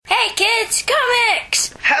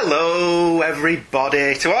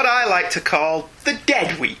everybody to what I like to call the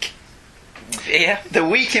dead week. Yeah. The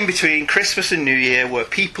week in between Christmas and New Year where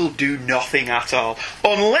people do nothing at all.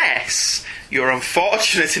 Unless you're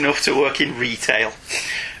unfortunate enough to work in retail.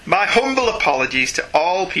 My humble apologies to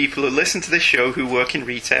all people who listen to this show who work in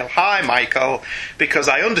retail. Hi, Michael, because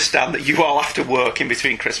I understand that you all have to work in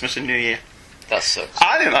between Christmas and New Year. That sucks.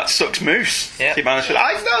 I think that sucks moose. Yeah.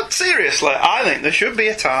 Seriously, I think there should be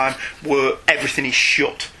a time where everything is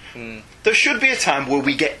shut. There should be a time where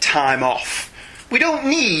we get time off. We don't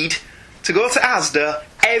need to go to Asda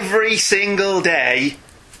every single day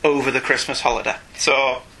over the Christmas holiday.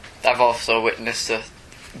 So I've also witnessed a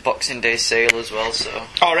Boxing Day sale as well, so...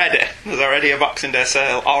 There's already a Boxing Day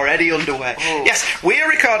sale already underway. Oh. Yes, we're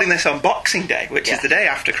recording this on Boxing Day, which is the day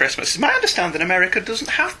after Christmas. It's my understanding America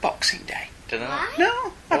doesn't have Boxing Day. Do they not?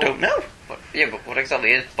 No, I don't know. But what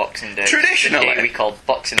exactly is Boxing Day? Traditionally. The day we call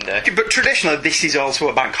Boxing Day. But traditionally, this is also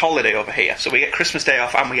a bank holiday over here. So we get Christmas Day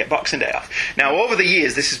off and we get Boxing Day off. Now, over the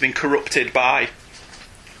years, this has been corrupted by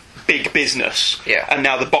big business. Yeah. And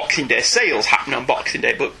now the Boxing Day sales happen on Boxing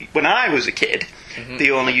Day. But when I was a kid, they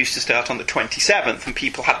only used to start on the 27th, and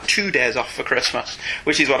people had 2 days off for Christmas,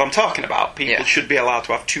 which is what I'm talking about. People should be allowed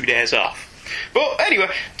to have 2 days off. But anyway,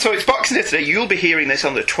 so it's Boxing Day today. You'll be hearing this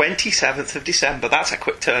on the 27th of December. That's a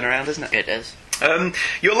quick turnaround, isn't it? It is.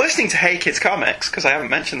 You're listening to Hey Kids Comics, because I haven't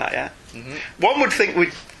mentioned that yet. One would think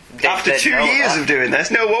we'd, after 2 years of doing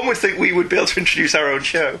this, one would think we would be able to introduce our own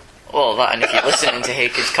show. Well, that, and if you're listening to Hey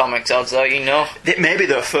Kids Comics, odds are you know. It may be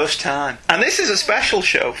their first time. And this is a special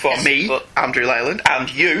show for me, Andrew Leyland, and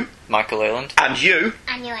you, Michael Leyland, and you,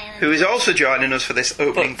 Leyland, who is also joining us for this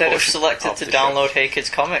opening But they'd have portion selected to download Hey Kids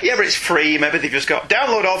Comics. Yeah, but it's free. Maybe they've just got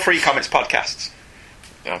download all free comics podcasts.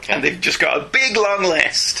 Okay. And they've just got a big long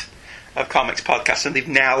list of comics podcasts, and they've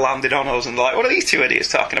now landed on us, and they're like, what are these two idiots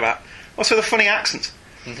talking about? What's with the funny accents?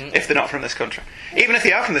 If they're not from this country. Even if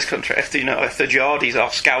they are from this country, if they're Geordies or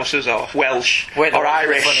Scousers or Welsh or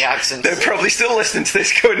Irish, funny accents. they're probably still listening to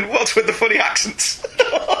this going, what's with the funny accents?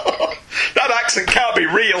 That accent can't be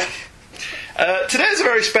real. Today's a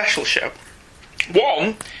very special show.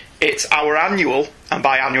 One, it's our annual, and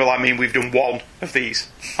by annual I mean we've done one of these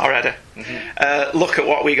already. Look at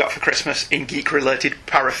what we got for Christmas in geek-related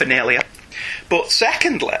paraphernalia. But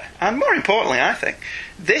secondly, and more importantly I think,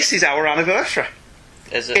 this is our anniversary.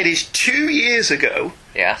 Is it? It is 2 years ago,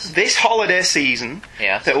 this holiday season,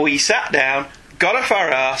 that we sat down, got off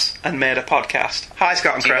our arse, and made a podcast. Hi,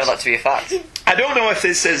 Scott and Chris. Do you know that to be a fact? I don't know if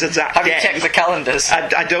this is exact Have day. you checked the calendars?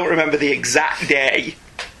 I don't remember the exact day.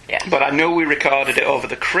 Yeah. But I know we recorded it over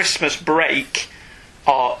the Christmas break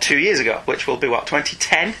 2 years ago, which will be,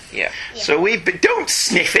 2010? Yeah. So don't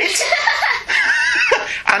sniff it.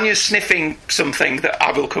 And you're sniffing something that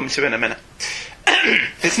I will come to in a minute.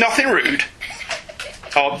 It's nothing rude.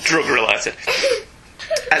 Or drug related.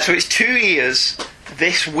 So it's 2 years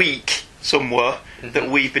this week somewhere that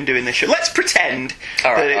we've been doing this show. Let's pretend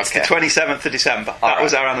that it's the 27th of December. That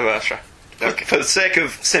was our anniversary. Okay. For the sake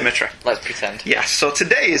of symmetry. Let's pretend. Yes, so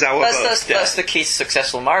today is our birthday. That's the key to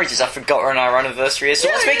successful marriages. I forgot when our anniversary is, so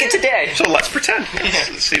let's make it today. So let's pretend.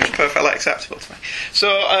 It seems perfectly acceptable to me. So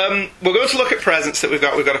we're going to look at presents that we've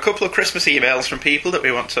got. We've got a couple of Christmas emails from people that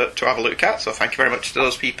we want to have a look at, so thank you very much to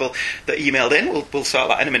those people that emailed in. We'll sort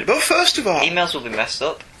that in a minute. But first of all... Emails will be messed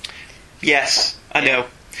up. Yes, I know.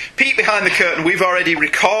 Peek behind the curtain, we've already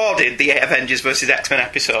recorded the Avengers vs. X-Men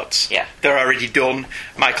episodes. Yeah. They're already done.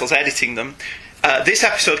 Michael's editing them. This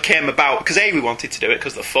episode came about because we wanted to do it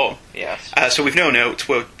because they're fun. Yes. So we've no notes.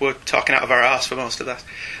 We're talking out of our arse for most of that.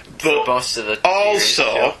 But most of the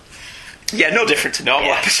also, no different to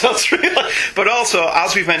normal episodes, really. But also,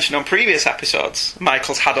 as we've mentioned on previous episodes,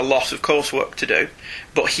 Michael's had a lot of coursework to do,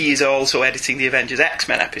 but he is also editing the Avengers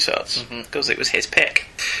X-Men episodes because it was his pick.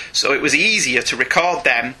 So it was easier to record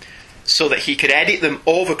them so that he could edit them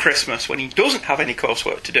over Christmas when he doesn't have any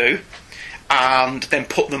coursework to do, and then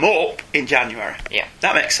put them up in January. Yeah.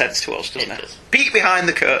 That makes sense to us, doesn't it? Does. Peek behind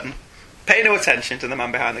the curtain. Pay no attention to the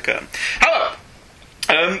man behind the curtain. Hello!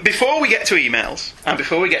 Before we get to emails, and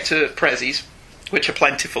before we get to prezzies, which are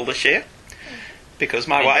plentiful this year, because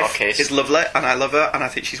my wife is lovely, and I love her, and I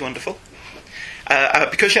think she's wonderful.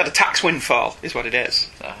 Because she had a tax windfall, is what it is.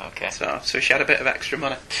 Oh, okay. So she had a bit of extra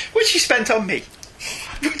money, which she spent on me,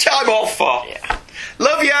 which I'm all for. Yeah.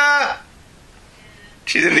 Love ya!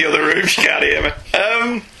 She's in the other room, she can't hear me.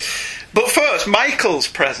 But first, Michael's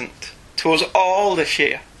present to us all this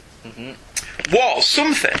year was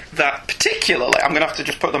something that particularly, I'm going to have to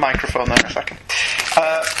just put the microphone there in a second,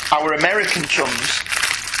 our American chums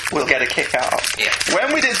will get a kick out of. Yeah.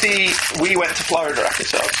 When we did the We Went to Florida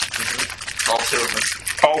episodes, all two of them.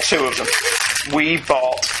 all two of them, we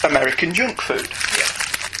bought American junk food. Yeah.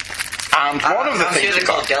 And one of the I'm things... sure they're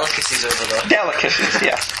called delicacies over there. Delicacies,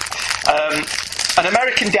 yes. An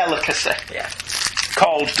American delicacy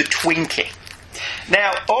called the Twinkie.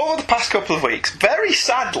 Now, over the past couple of weeks, very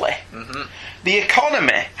sadly, the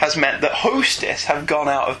economy has meant that Hostess have gone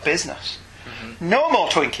out of business. No more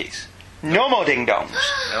Twinkies. No more ding-dongs.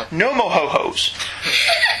 No more ho-hos.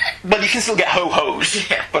 Well, you can still get ho-hos,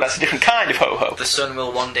 but that's a different kind of ho-ho. The sun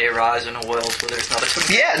will one day rise in a world where there's not a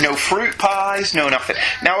Twinkie. Yeah, no fruit pies, no nothing.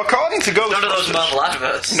 Now, according to Ghostbusters... None of those Marvel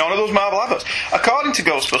adverts. None of those Marvel adverts. According to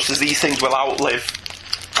Ghostbusters, these things will outlive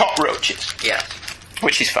cockroaches. Yeah.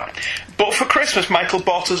 Which is fine. But for Christmas, Michael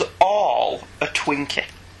bought us all a Twinkie.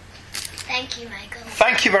 Thank you, Michael.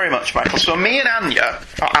 Thank you very much, Michael. So me and Anya,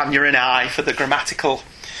 or Anya and I, for the grammatically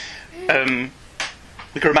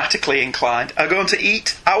inclined, are going to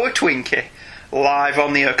eat our Twinkie live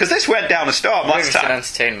on the air. Because this went down a storm last time.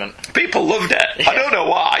 Entertainment. People loved it. Yeah. I don't know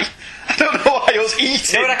why. I don't know why us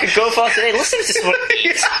eating... You know what I could go for today? Listen to someone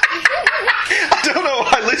eat. I don't know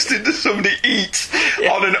why listening to somebody eat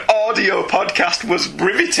on an audio podcast was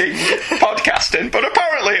riveting podcasting, but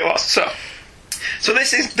apparently it was. So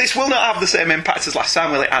this will not have the same impact as last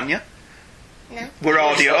time, will it, Anya? No. We're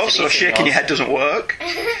audio, so shaking your head doesn't work.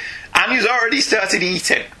 Anya's already started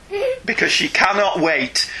eating because she cannot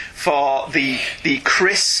wait for the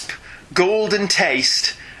crisp, golden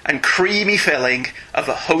taste and creamy filling of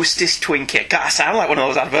a Hostess Twinkie. God, I sound like one of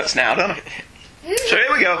those adverts now, don't I? So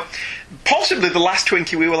here we go. Possibly the last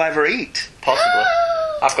Twinkie we will ever eat. Possibly.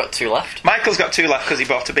 I've got 2 left. Michael's got 2 left because he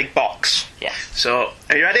bought a big box. Yeah. So,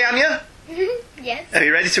 are you ready, Anya? Yes. Are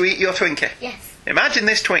you ready to eat your Twinkie? Yes. Imagine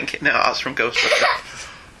this Twinkie. No, that's from Ghostbusters.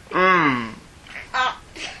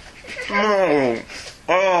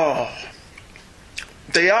 Oh.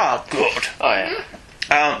 They are good. Oh, yeah.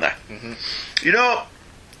 Aren't they? You know,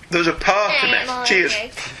 there's a part of me... Cheers.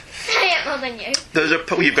 I ate more than you.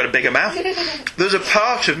 You've got a bigger mouth. There's a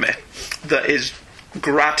part of me that is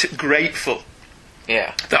grateful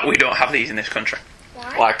that we don't have these in this country.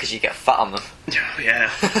 Why? Because you get fat on them.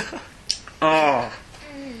 Yeah. Oh.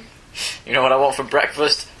 You know what I want for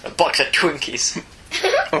breakfast? A box of Twinkies.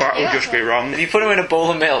 Oh, that would just be wrong. If you put them in a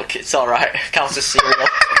bowl of milk, it's alright. Counts as cereal.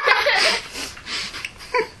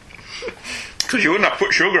 Because you wouldn't have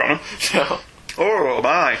put sugar on them. No. Oh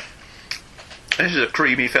my. This is a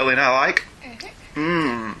creamy filling I like.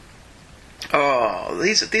 Oh,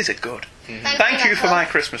 these are good. Thank you for my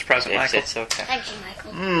Christmas present, Michael. It's okay. Thank you,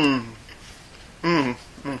 Michael.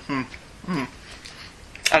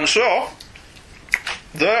 And so,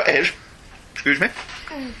 there is, excuse me,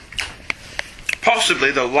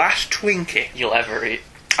 possibly the last Twinkie you'll ever eat.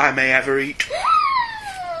 I may ever eat.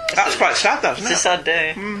 That's quite sad, though, isn't it? It's a sad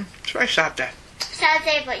day. It's a very sad day. Sad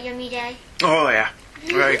day, but yummy day. Oh, yeah.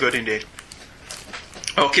 Very good indeed.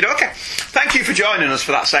 Okie dokie. Thank you for joining us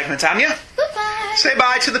for that segment, Anya. Bye-bye. Say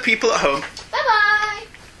bye to the people at home. Bye-bye.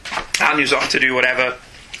 Anya's off to do whatever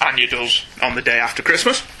Anya does on the day after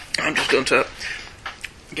Christmas. I'm just going to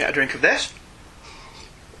get a drink of this.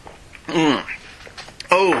 Oh.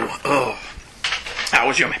 That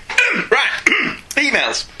was yummy. Right.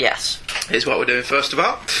 Emails. Yes. Here's what we're doing first of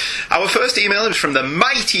all. Our first email is from the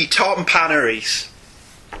mighty Tom Paneris.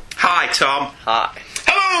 Hi, Tom. Hi.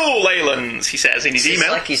 Hello, Leylands, he says in his email.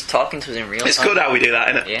 It's like he's talking to us in real time. It's good how we do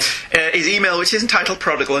that, isn't it? Yeah. His email, which is entitled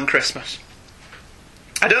Prodigal and Christmas.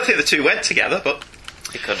 I don't think the two went together, but...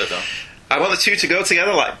 He could have done. I want the two to go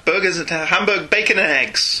together like burgers and hamburger, bacon and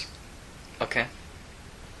eggs. Okay.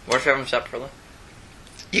 What if you have them separately?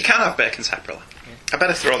 You can have bacon separately. Yeah. I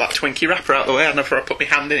better throw that Twinkie wrapper out the way before I put my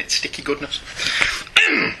hand in its sticky goodness.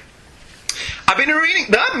 I've been reading...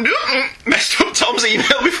 Messed up Tom's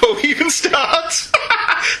email before we even start.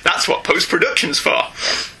 That's what post-production's for.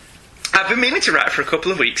 I've been meaning to write for a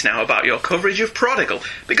couple of weeks now about your coverage of Prodigal,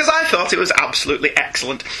 because I thought it was absolutely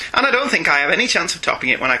excellent, and I don't think I have any chance of topping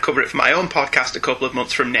it when I cover it for my own podcast a couple of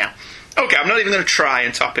months from now. Okay, I'm not even going to try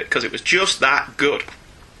and top it, because it was just that good.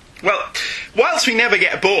 Well, whilst we never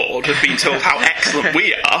get bored of being told how excellent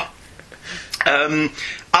we are,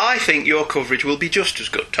 I think your coverage will be just as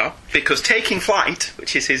good, Tom, because Taking Flight,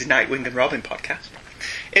 which is his Nightwing and Robin podcast,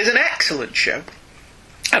 is an excellent show.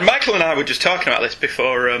 And Michael and I were just talking about this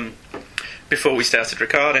before we started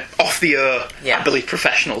recording. Off the air, yeah. I believe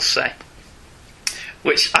professionals say.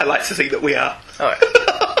 Which I like to think that we are.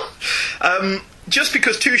 Oh. Just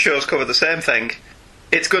because two shows cover the same thing,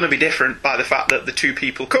 it's going to be different by the fact that the two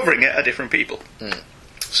people covering it are different people. Mm.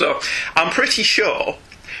 So, I'm pretty sure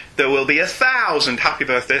there will be 1,000 happy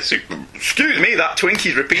birthday... Excuse me, that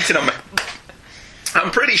Twinkie's repeating on me.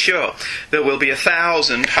 I'm pretty sure there will be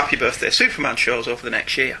 1,000 Happy Birthday Superman shows over the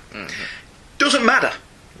next year. Doesn't matter.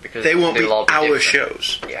 Because They won't be they'll all our different.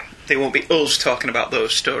 shows. Yeah. They won't be us talking about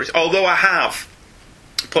those stories. Although I have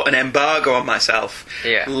put an embargo on myself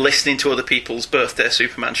Yeah. listening to other people's Birthday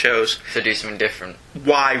Superman shows, To do something different.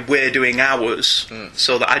 why we're doing ours,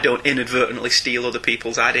 so that I don't inadvertently steal other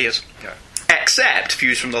people's ideas. Yeah. Except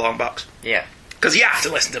Views from the Long Box. Yeah. Because you have to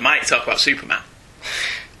listen to Mike talk about Superman.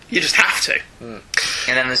 You just have to. And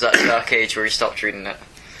then there's that dark age where he stopped reading it.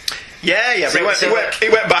 Yeah, but So- he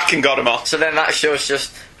went back and got them all. So then that show's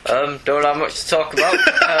just, don't have much to talk about.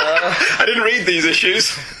 I didn't read these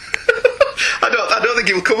issues. I don't think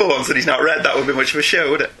he'll cover ones that he's not read. That would be much of a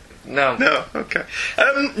show, would it? No. No, okay.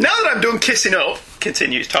 Now that I'm done kissing up,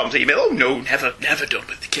 continues Tom's email. Oh no, never done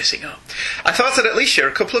with the kissing up. I thought I'd at least share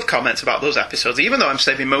a couple of comments about those episodes, even though I'm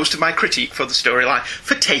saving most of my critique for the storyline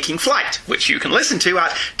for Taking Flight, which you can listen to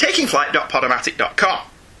at takingflight.podomatic.com.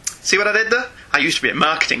 See what I did there? I used to be in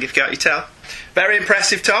marketing, if you can't tell. Very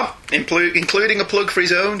impressive, Tom, including a plug for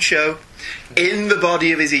his own show in the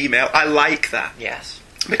body of his email. I like that. Yes.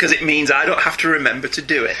 Because it means I don't have to remember to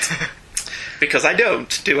do it. Because I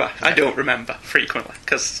don't, do I? I don't remember frequently.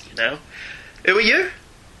 Because, who are you?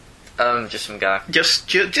 Just some guy. Just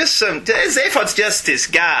some, as if it's just this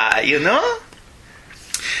guy,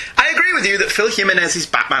 I agree with you that Phil Jimenez's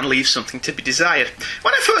Batman leaves something to be desired.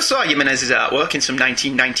 When I first saw Jimenez's artwork in some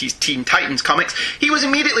 1990s Teen Titans comics, he was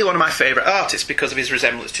immediately one of my favourite artists because of his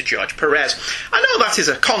resemblance to George Perez. I know that is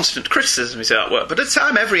a constant criticism of his artwork, but at the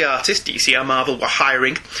time every artist DC or Marvel were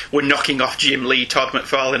hiring were knocking off Jim Lee, Todd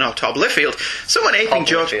McFarlane or Todd Liefeld. Someone aping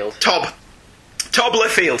George... Todd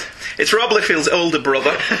Liefeld. It's Rob Liefeld's older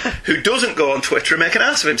brother who doesn't go on Twitter and make an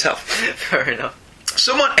ass of himself. Fair enough.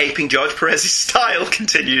 Someone aping George Perez's style,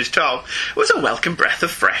 continues Tom, was a welcome breath of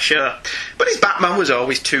fresh air. But his Batman was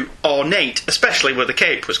always too ornate, especially where the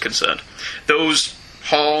cape was concerned. Those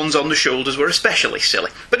horns on the shoulders were especially silly.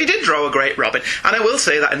 But he did draw a great Robin, and I will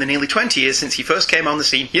say that in the nearly 20 years since he first came on the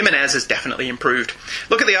scene, Jimenez has definitely improved.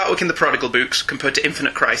 Look at the artwork in the Prodigal books compared to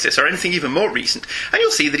Infinite Crisis or anything even more recent, and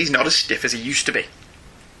you'll see that he's not as stiff as he used to be.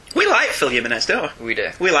 We like Phil Jimenez, don't we? We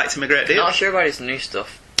do. We liked him a great deal. Not sure about his new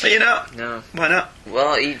stuff. You know? No. Why not?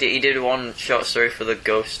 Well, he did one short story for the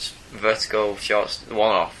Ghost Vertigo shorts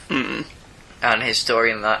one-off. And his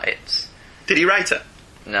story in that, it's... Did he write it?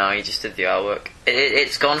 No, he just did the artwork.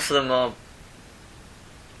 It's gone for the more...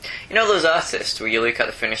 You know those artists where you look at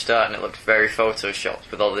the finished art and it looks very photoshopped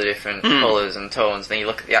with all the different colours and tones, then you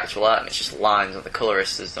look at the actual art and it's just lines and the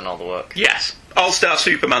colourist has done all the work. Yes. All-Star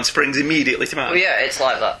Superman springs immediately to mind. Well, yeah, it's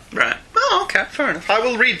like that. Right. Oh, okay, fair enough. I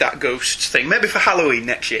will read that Ghosts thing, maybe for Halloween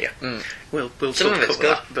next year. We'll Some of it's cover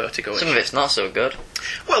good. that Vertigo. Some of it's not so good.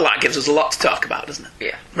 Well, that gives us a lot to talk about, doesn't it?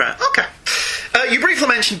 Yeah. Right, okay. You briefly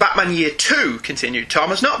mentioned Batman Year 2, continued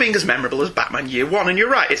Tom, as not being as memorable as Batman Year 1, and you're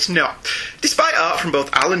right, it's not. Despite art from both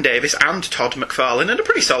Alan Davis and Todd McFarlane, and a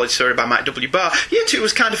pretty solid story by Mike W. Barr, Year 2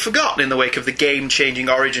 was kind of forgotten in the wake of the game-changing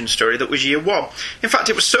origin story that was Year 1. In fact,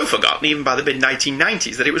 it was so forgotten, even by the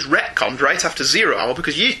mid-1990s, that it was retconned right after Zero Hour,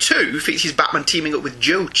 because Year 2 features Batman teaming up with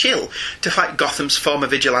Joe Chill to fight Gotham's former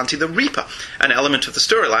vigilante, the Reaper, an element of the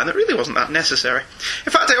storyline that really wasn't that necessary.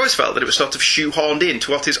 In fact, I always felt that it was sort of shoehorned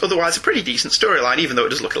into what is otherwise a pretty decent storyline, even though it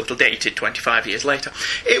does look a little dated 25 years later.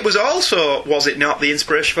 It was also, was it not, the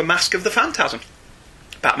inspiration for Mask of the Phantasm?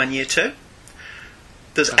 Batman Year 2?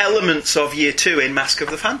 There's elements of Year 2 in Mask of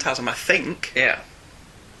the Phantasm, I think. Yeah.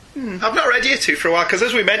 I've not read Year 2 for a while, because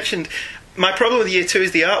as we mentioned, my problem with Year 2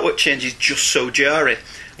 is the artwork change is just so jarring.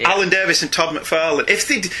 Yeah. Alan Davis and Todd McFarlane,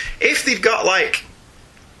 if they'd got, like,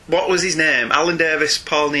 what was his name? Alan Davis,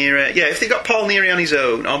 Paul Neary. Yeah, if they got Paul Neary on his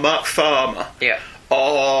own, or Mark Farmer, Yeah.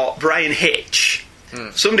 or Brian Hitch,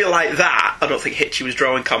 somebody like that. I don't think Hitchy was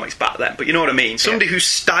drawing comics back then, but you know what I mean. Somebody whose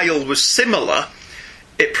style was similar,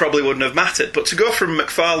 it probably wouldn't have mattered. But to go from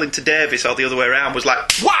McFarlane to Davis or the other way around was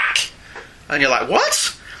like whack, and you're like,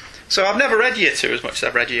 what? So I've never read Year 2 as much as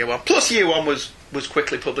I've read Year 1. Plus Year 1 was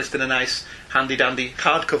quickly published in a nice handy dandy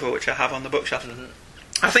hardcover, which I have on the bookshelf.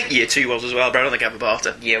 I think Year 2 was as well, but I don't think I ever bought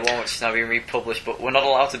it. Year 1, which is now being republished, but we're not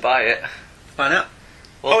allowed to buy it. Why not?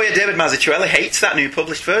 Well, Oh yeah, David Mazzucchelli hates that new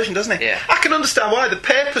published version, doesn't he? Yeah. I can understand why. The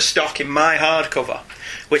paper stock in my hardcover,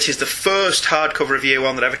 which is the first hardcover of Year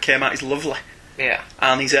 1 that ever came out, is lovely. Yeah.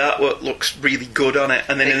 And his artwork looks really good on it.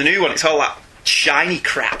 And then in the new one, it's all that shiny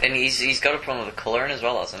crap. And he's got a problem with the colouring as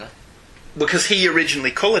well, hasn't he? Because he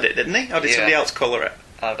originally coloured it, didn't he? Or did Yeah. somebody else colour it?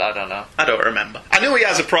 I don't know. I don't remember. I know he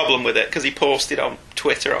has a problem with it because he posted on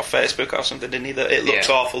Twitter or Facebook or something, didn't he, that it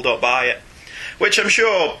looks awful, don't buy it. Which I'm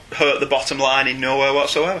sure hurt the bottom line in nowhere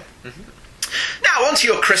whatsoever. Now, on to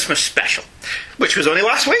your Christmas special, which was only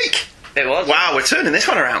last week. It was. Wow, we're turning this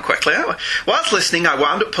one around quickly, aren't we? Whilst listening, I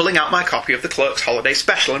wound up pulling out my copy of the Clerks Holiday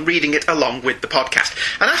Special and reading it along with the podcast.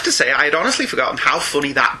 And I have to say, I had honestly forgotten how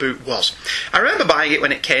funny that book was. I remember buying it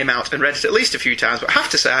when it came out and read it at least a few times, but I have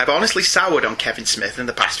to say I've honestly soured on Kevin Smith in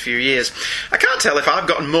the past few years. I can't tell if I've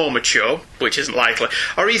gotten more mature, which isn't likely,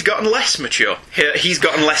 or he's gotten less mature. He's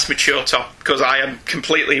gotten less mature, Tom, because I am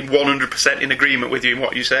completely 100% in agreement with you in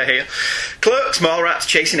what you say here. Clerks, Mallrats,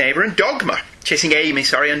 Chasing Amy, and Dogma,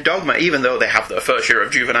 and Dogma, even though they have their fair share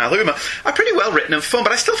of juvenile humour, are pretty well written and fun,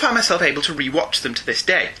 but I still find myself able to rewatch them to this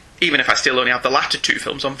day, even if I still only have the latter two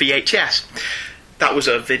films on VHS. That was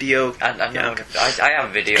a video. I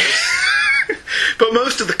have videos. But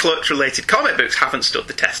most of the Clerks-related comic books haven't stood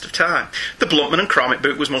the test of time. The Bluntman and Cromit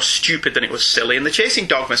book was more stupid than it was silly, and the Chasing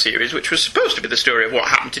Dogma series, which was supposed to be the story of what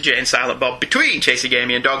happened to Jay and Silent Bob between Chasing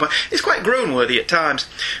Amy and Dogma, is quite groan-worthy at times.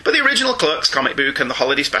 But the original Clerks comic book and the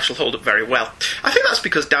holiday special hold up very well. I think that's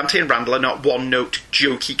because Dante and Randall are not one-note,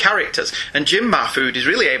 jokey characters, and Jim Mahfood is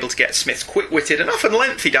really able to get Smith's quick-witted and often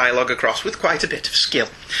lengthy dialogue across with quite a bit of skill.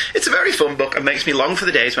 It's a very fun book and makes me long for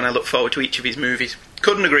the days when I look forward to each of his movies.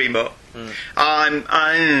 Couldn't agree more.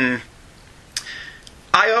 I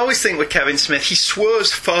always think with Kevin Smith, he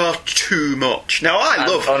swears far too much. Now,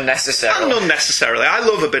 unnecessarily. I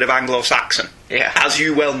love a bit of Anglo-Saxon, as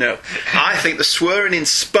you well know. I think the swearing in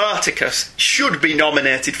Spartacus should be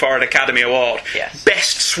nominated for an Academy Award. Yes.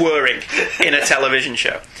 Best swearing in a television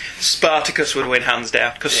show. Spartacus would win hands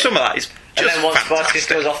down, because some of that is just and then once fantastic. Spartacus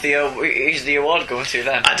goes off who's the award going to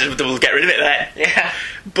then? We'll get rid of it then. Yeah.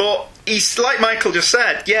 But he's, like Michael just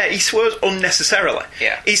said, he swears unnecessarily.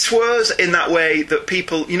 Yeah. He swears in that way that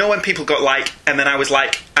people, you know when people got like, and then I was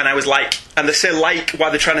like, and they say like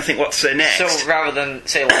while they're trying to think what to say next. So rather than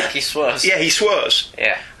say like, he swears. Yeah, he swears.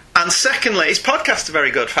 Yeah. And secondly, his podcasts are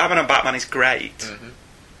very good. Fabian and Batman is great. Mm-hmm.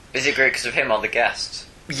 Is it great because of him or the guests?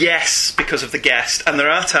 Yes, because of the guest. And there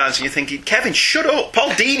are times when you're thinking, Kevin, shut up.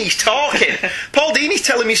 Paul Dini's talking. Paul Dini's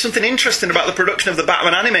telling me something interesting about the production of the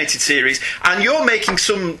Batman animated series, and you're making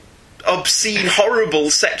some obscene, horrible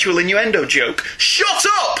sexual innuendo joke. Shut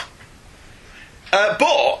up!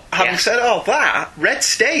 But, having said all that, Red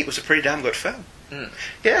State was a pretty damn good film. Mm.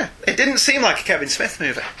 Yeah, it didn't seem like a Kevin Smith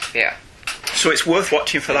movie. Yeah. So it's worth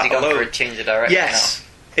watching for that alone. Has he gone for a change of direction Yes. now?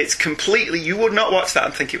 It's completely... You would not watch that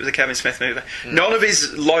and think it was a Kevin Smith movie. Mm. None of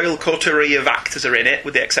his loyal coterie of actors are in it,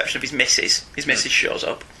 with the exception of his missus. His missus shows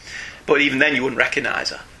up. But even then, you wouldn't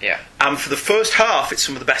recognise her. Yeah. And for the first half, it's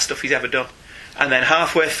some of the best stuff he's ever done. And then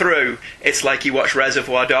halfway through, it's like he watched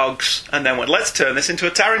Reservoir Dogs, and then went, let's turn this into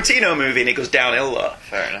a Tarantino movie, and he goes downhill there.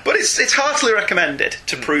 Fair enough. But it's heartily recommended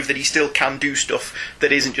to prove that he still can do stuff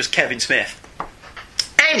that isn't just Kevin Smith.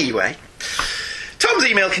 Anyway... Tom's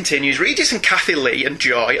email continues, Regis and Kathy Lee and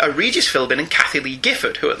Joy are Regis Philbin and Kathy Lee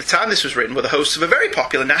Gifford, who at the time this was written were the hosts of a very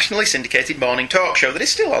popular nationally syndicated morning talk show that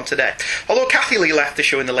is still on today. Although Kathy Lee left the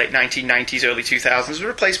show in the late 1990s, early 2000s, was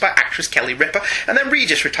replaced by actress Kelly Ripa, and then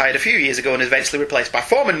Regis retired a few years ago and was eventually replaced by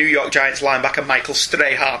former New York Giants linebacker Michael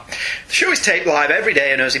Strahan. The show is taped live every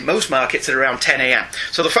day and airs in most markets at around 10 a.m,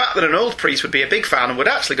 so the fact that an old priest would be a big fan and would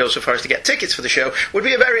actually go so far as to get tickets for the show would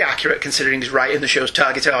be very accurate considering he's right in the show's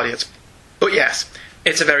target audience. But yes,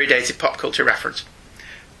 it's a very dated pop culture reference.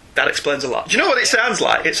 That explains a lot. Do you know what it sounds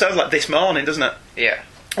like? It sounds like This Morning, doesn't it? Yeah.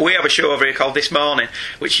 We have a show over here called This Morning,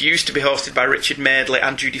 which used to be hosted by Richard Madeley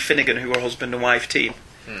and Judy Finnegan, who were a husband and wife team.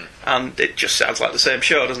 And it just sounds like the same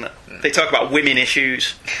show, doesn't it? They talk about women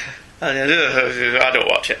issues. I don't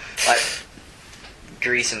watch it. Like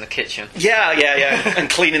grease in the kitchen. Yeah. And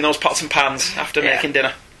cleaning those pots and pans after making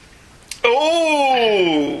dinner.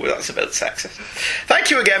 Oh, that's a bit sexist.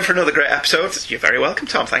 Thank you again for another great episode. You're very welcome,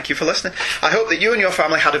 Tom. Thank you for listening. I hope that you and your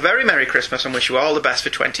family had a very Merry Christmas and wish you all the best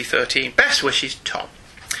for 2013. Best wishes, Tom.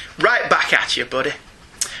 Right back at you, buddy.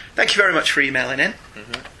 Thank you very much for emailing in.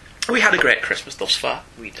 Mm-hmm. We had a great Christmas thus far.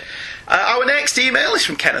 We did. Our next email is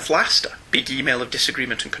from Kenneth Laster. Big email of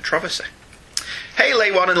disagreement and controversy. Hey,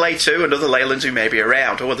 Lay 1 and Lay 2 and other Leylands who may be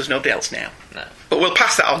around. Oh, well, there's nobody else now. No. But we'll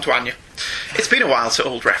pass that on to Anya. It's been a while to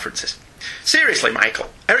old references. Seriously,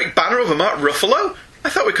 Michael, Eric Banner over Mark Ruffalo? I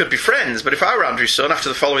thought we could be friends, but if I were Andrew's son after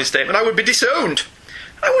the following statement, I would be disowned.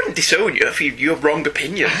 I wouldn't disown you for your wrong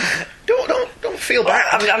opinion. Don't feel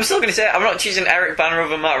bad. I'm still going to say I'm not choosing Eric Banner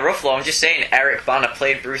over Mark Ruffalo. I'm just saying Eric Banner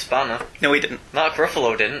played Bruce Banner. No, he didn't. Mark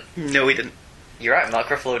Ruffalo didn't. No, he didn't. You're right, Mark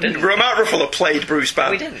Ruffalo didn't. Mark Ruffalo played Bruce Banner.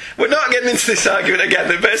 No, he didn't. We're not getting into this argument again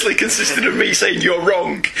that basically consisted of me saying you're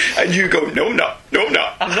wrong, and you go, no, I'm not.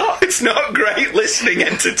 I'm not. It's not great listening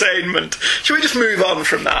entertainment. Shall we just move on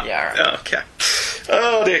from that? Yeah, right. Okay.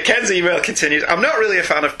 Oh dear, Ken's email continues. I'm not really a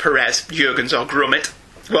fan of Perez, Jurgens or Grummett.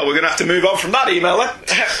 Well, we're going to have to move on from that email then.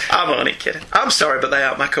 I'm only kidding. I'm sorry, but they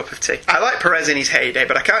aren't my cup of tea. I like Perez in his heyday,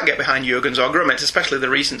 but I can't get behind Jurgens or Grummet, especially the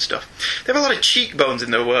recent stuff. They have a lot of cheekbones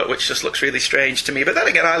in their work, which just looks really strange to me. But then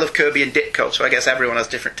again, I love Kirby and Ditko, so I guess everyone has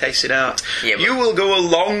different tastes in art. Yeah, you will go a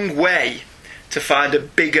long way to find a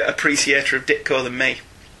bigger appreciator of Ditko than me.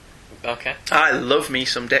 Okay. I love me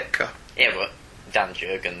some Ditko. Yeah, but Dan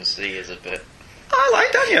Jurgens, he is a bit... I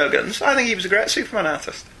like Dan Jurgens. I think he was a great Superman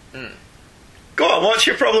artist. Mm. Go on, what's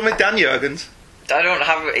your problem with Dan Jurgens? I don't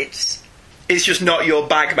have... It's just not your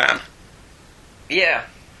bag, man. Yeah.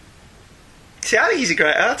 See, I think he's a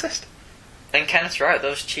great artist. And Kenneth's right,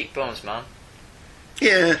 those cheekbones, man.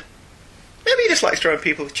 Yeah. Maybe he just likes drawing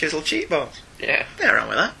people with chiseled cheekbones. Yeah. Nothing wrong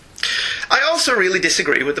with that. I also really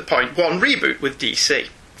disagree with the point 1 reboot with DC.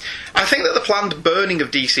 I think that the planned burning of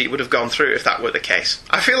DC would have gone through if that were the case.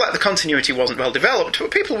 I feel like the continuity wasn't well developed, but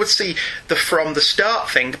people would see the from the start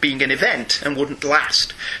thing being an event and wouldn't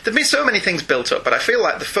last. There've been so many things built up, but I feel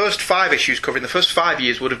like the first 5 issues covering the first 5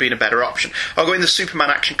 years would have been a better option. Or going the Superman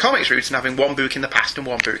Action Comics route and having one book in the past and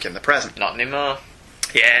one book in the present. Not anymore.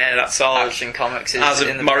 Yeah, that's all. Action Comics is As in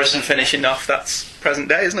of the Morrison present. finishing off, that's present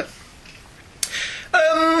day, isn't it?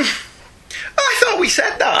 I thought we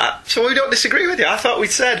said that, so we don't disagree with you. I thought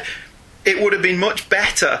we'd said it would have been much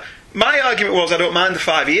better. My argument was I don't mind the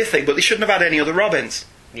 5-year thing, but they shouldn't have had any other Robins.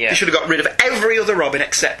 Yeah. They should have got rid of every other Robin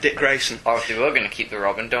except Dick Grayson. Or if they were going to keep the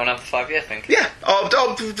Robin, don't have the 5-year thing. Yeah, or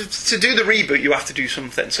to do the reboot you have to do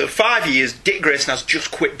something. So 5 years, Dick Grayson has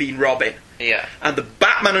just quit being Robin. Yeah. And the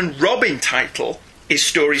Batman and Robin title is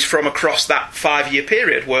stories from across that 5-year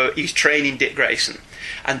period where he's training Dick Grayson.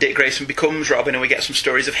 And Dick Grayson becomes Robin, and we get some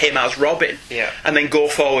stories of him as Robin. Yeah. And then go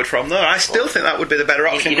forward from there. I still think that would be the better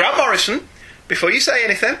option. You know, Grant Morrison, before you say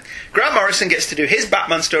anything, Grant Morrison gets to do his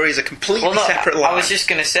Batman story as a completely separate line. I was just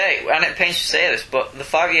going to say, and it pains to say this, but the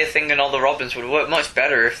 5-year thing and all the Robins would work much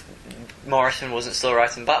better if Morrison wasn't still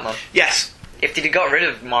writing Batman. Yes. If they'd got rid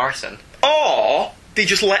of Morrison. Or they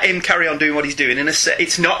just let him carry on doing what he's doing in a set.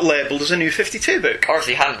 It's not labelled as a new 52 book. Or if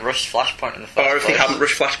they hadn't rushed Flashpoint in the first place. Or if they hadn't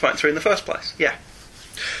rushed Flashpoint through in the first place. Yeah.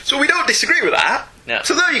 So we don't disagree with that. No.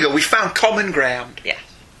 So there you go, we found common ground. Yeah.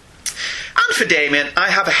 And for Damien, I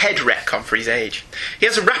have a head retcon for his age. He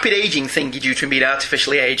has a rapid ageing thingy due to him being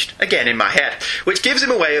artificially aged, again in my head, which gives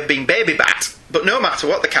him a way of being Baby Bat, but no matter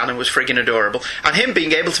what, the canon was friggin' adorable, and him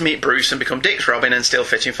being able to meet Bruce and become Dick's Robin and still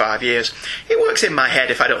fit in 5 years. It works in my head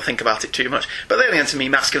if I don't think about it too much, but then again to me,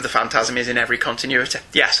 Mask of the Phantasm is in every continuity.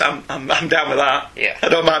 Yes, I'm down with that. Yeah. I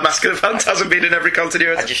don't mind Mask of the Phantasm being in every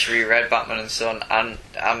continuity. I just reread Batman and Son, and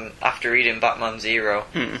after reading Batman Zero,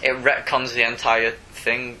 it retcons the entire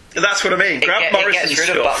thing. That's what I mean. Grant It Morrison's gets rid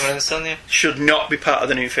of stuff Batman and Son, yeah. should not be part of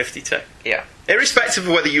the new 52. Yeah. Irrespective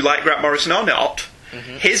of whether you like Grant Morrison or not,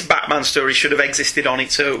 his Batman story should have existed on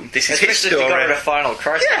its own. This is his Especially if you got rid story. of Final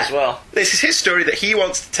Crisis as well. This is his story that he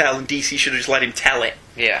wants to tell, and DC should have just let him tell it.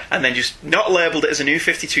 Yeah. And then just not labelled it as a new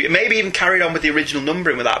 52. Maybe even carried on with the original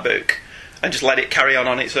numbering with that book, and just let it carry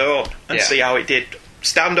on its own, and see how it did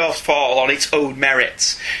stand or fall on its own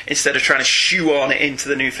merits, instead of trying to shoehorn it into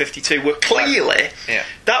the new 52, where clearly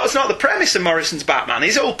that was not the premise of Morrison's Batman.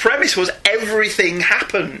 His whole premise was everything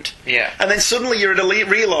happened. Yeah. And then suddenly you're at a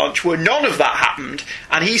relaunch where none of that happened,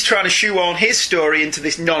 and he's trying to shoehorn his story into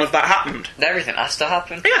this none of that happened. Everything has to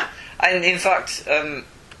happen. Yeah. And in fact,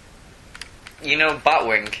 you know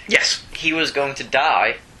Batwing? Yes. He was going to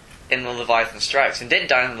die in the Leviathan Strikes, and did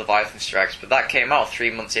die in the Leviathan Strikes, but that came out 3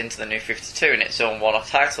 months into the new 52 in its own one-off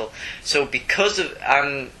title. So because of,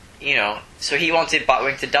 so he wanted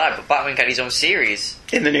Batwing to die, but Batwing had his own series.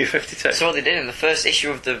 In the new 52. So what they did in the first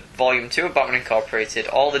issue of the Volume 2 of Batman Incorporated,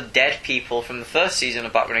 all the dead people from the first season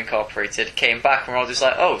of Batman Incorporated came back, and we're all just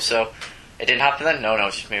like, oh, so it didn't happen then? No,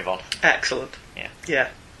 just move on. Excellent. Yeah. Yeah.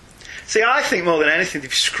 See, I think more than anything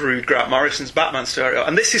they've screwed Grant Morrison's Batman story up.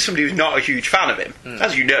 And this is somebody who's not a huge fan of him.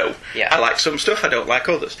 As you know. Yeah. I like some stuff, I don't like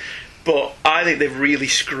others. But I think they've really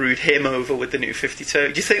screwed him over with the new 52.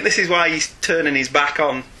 Do you think this is why he's turning his back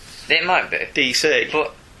on It might be. DC?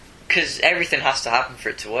 But, because everything has to happen for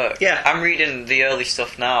it to work. Yeah. I'm reading the early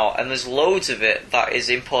stuff now, and there's loads of it that is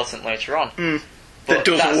important later on. That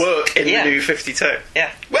doesn't work in the new 52.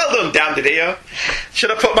 Yeah. Well done, Dan Didio.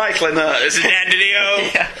 Should I put Michael in there? This is Dan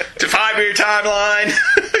Didio. Yeah. It's a 5-year timeline.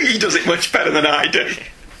 He does it much better than I do.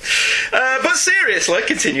 But seriously,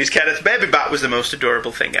 continues Kenneth, Baby Bat was the most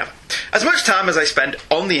adorable thing ever. As much time as I spent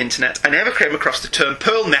on the internet, I never came across the term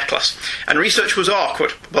pearl necklace, and research was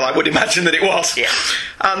awkward. Well, I would imagine that it was. Yeah.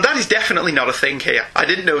 And that is definitely not a thing here. I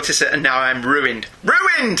didn't notice it, and now I'm ruined.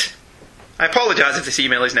 Ruined! I apologise if this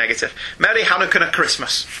email is negative. Merry Hanukkah and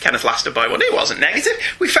Christmas, Kenneth Lasterboy. Well, it wasn't negative.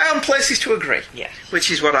 We found places to agree. Yes. Which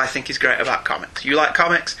is what I think is great about comics. You like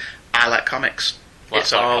comics, I like comics. Let's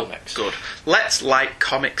It's like all comics. good. Let's like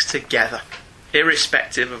comics together,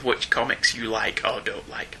 irrespective of which comics you like or don't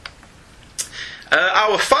like.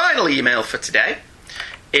 Our final email for today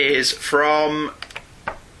is from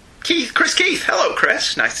Chris Keith. Hello,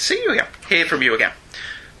 Chris. Nice to see you again. Hear from you again.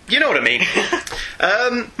 You know what I mean.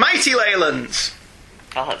 Mighty Leylands.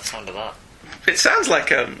 I like the sound of that. It sounds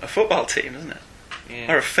like a football team, doesn't it?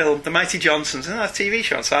 Yeah. Or a film. The Mighty Johnsons. Isn't that a TV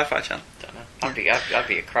show on Sci-Fi Channel? Don't know. I'd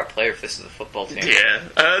be a crap player if this is a football team.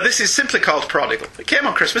 Yeah. This is simply called Prodigal. It came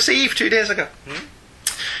on Christmas Eve 2 days ago.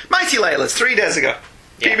 Mighty Leylands 3 days ago.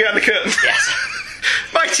 Yeah. Peek behind the curtain. Yes.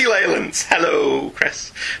 Mighty Leylands. Hello,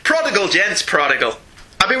 Chris. Prodigal, gents, Prodigal.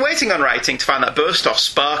 I've been waiting on writing to find that burst-off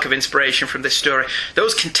spark of inspiration from this story.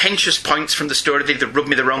 Those contentious points from the story that either rub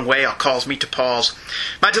me the wrong way or cause me to pause.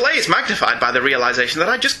 My delay is magnified by the realisation that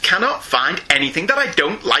I just cannot find anything that I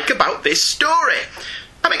don't like about this story.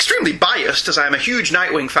 I'm extremely biased, as I am a huge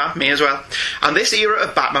Nightwing fan, me as well, and this era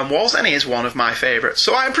of Batman was and is one of my favourites,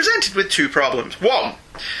 so I am presented with 2 problems. 1.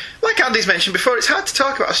 Like Andy's mentioned before, it's hard to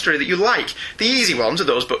talk about a story that you like. The easy ones are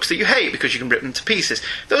those books that you hate because you can rip them to pieces.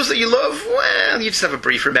 Those that you love, well, you just have a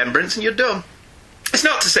brief remembrance and you're done. It's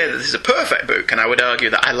not to say that this is a perfect book, and I would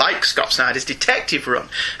argue that I like Scott Snyder's detective run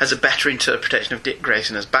as a better interpretation of Dick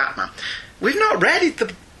Grayson as Batman. We've not read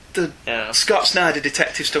the Scott Snyder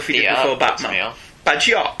detective stuff he did before Batman. Me off. By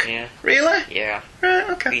Jock? Yeah. Really? Yeah. Right,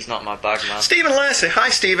 okay. He's not my bag, man. Stephen Lacey, hi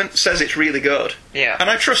Stephen, says it's really good. Yeah. And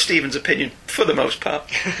I trust Stephen's opinion for the most part.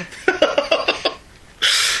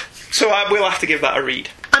 So I will have to give that a read.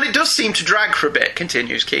 And it does seem to drag for a bit,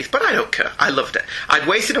 continues Keith, but I don't care. I loved it. I'd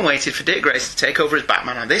waited and waited for Dick Grayson to take over as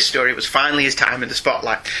Batman, and this story was finally his time in the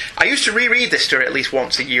spotlight. I used to reread this story at least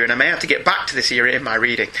once a year, and I may have to get back to this era in my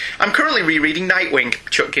reading. I'm currently rereading Nightwing.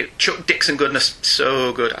 Chuck Dixon goodness,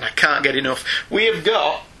 so good, and I can't get enough. We have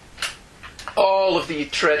got all of the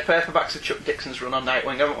trade paperbacks of Chuck Dixon's run on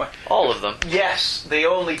Nightwing, haven't we? All of them. Yes, they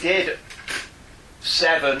only did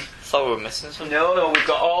 7. Thought we were missing something. No, we've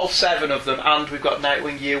got all 7 of them, and we've got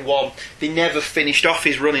Nightwing Year 1. They never finished off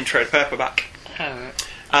his run in trade paperback.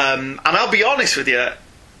 And I'll be honest with you,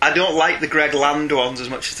 I don't like the Greg Land ones as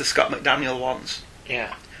much as the Scott McDaniel ones.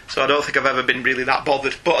 Yeah. So I don't think I've ever been really that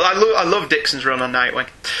bothered. But I love Dixon's run on Nightwing.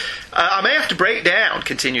 I may have to break down,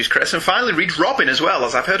 continues Chris, and finally read Robin as well,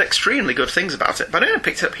 as I've heard extremely good things about it, but I only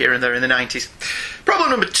picked it up here and there in the 90s. Problem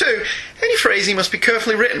number 2, any phrasing must be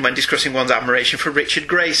carefully written when discussing one's admiration for Richard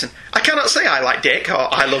Grayson. I cannot say I like Dick,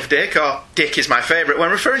 or I love Dick, or Dick is my favourite when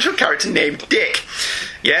referring to a character named Dick.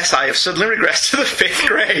 Yes, I have suddenly regressed to the 5th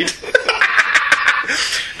grade.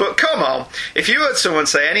 But come on, if you heard someone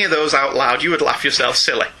say any of those out loud, you would laugh yourself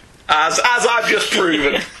silly. As I've just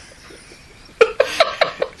proven.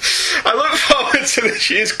 I look forward to this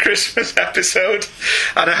year's Christmas episode,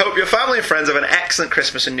 and I hope your family and friends have an excellent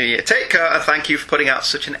Christmas and New Year. Take care, and thank you for putting out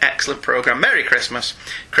such an excellent programme. Merry Christmas,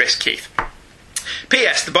 Chris Keith.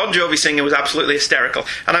 P.S. The Bon Jovi singer was absolutely hysterical,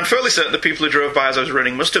 and I'm fairly certain the people who drove by as I was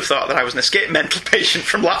running must have thought that I was an escaped mental patient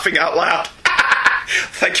from laughing out loud.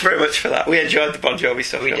 Thank you very much for that. We enjoyed the Bon Jovi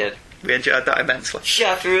stuff. We did. We enjoyed that immensely.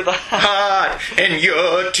 Shot through the heart, and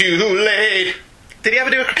you're too late. Did he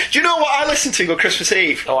ever do a... Do you know what I listened to on Christmas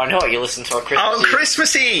Eve? Oh, I know what you listen to on Christmas Eve. On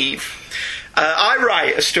Christmas Eve, I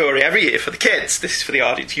write a story every year for the kids. This is for the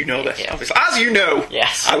audience. You know this, obviously. As you know,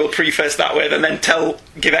 yes. I will preface that with and then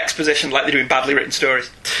give exposition like they do in badly written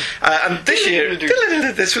stories. And this year,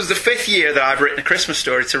 this was the 5th year that I've written a Christmas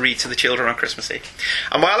story to read to the children on Christmas Eve.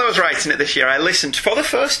 And while I was writing it this year, I listened for the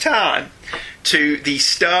first time to the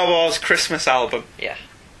Star Wars Christmas album. Yeah.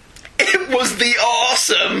 It was the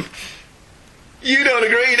awesome... You don't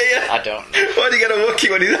agree, do you? I don't. Why do you get a Wookiee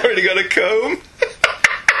when he's already got a comb?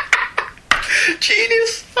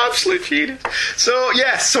 Genius. Absolute genius. So,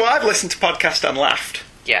 yes, so I've listened to podcast and laughed.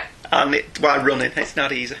 Yeah. And while running, it's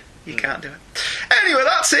not easy. You can't do it. Anyway,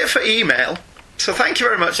 that's it for email. So thank you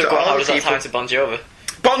very much to all the people. How does that tie to Bon Jovi?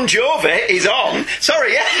 Bon Jovi is on.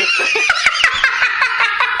 Sorry, yeah.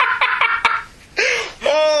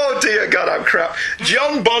 Oh dear God, I'm crap.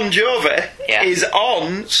 John Bon Jovi is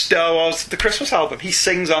on Star Wars, the Christmas album. He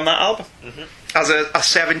sings on that album as a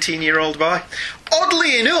 17-year-old boy.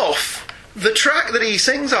 Oddly enough, the track that he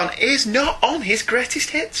sings on is not on his greatest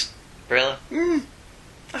hits. Really?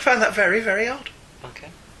 I find that very, very odd. Okay.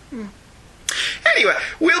 Anyway,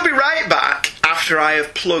 we'll be right back after I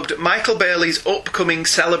have plugged Michael Bailey's upcoming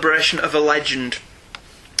Celebration of a Legend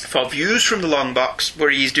for Views from the Long Box, where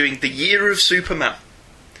he's doing The Year of Superman.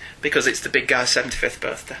 because it's the big guy's 75th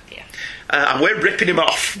birthday. Yeah. And we're ripping him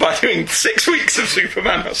off by doing 6 weeks of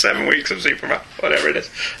Superman, or 7 weeks of Superman, whatever it is,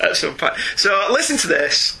 at some point. So listen to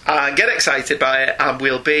this, get excited by it, and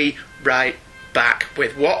we'll be right back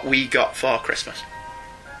with what we got for Christmas.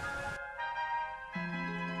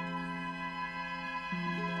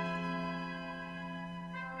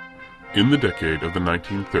 In the decade of the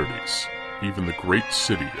 1930s, even the great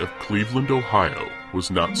city of Cleveland, Ohio,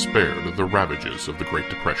 was not spared of the ravages of the Great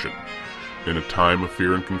Depression. In a time of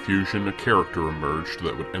fear and confusion, a character emerged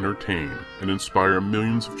that would entertain and inspire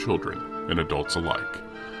millions of children and adults alike.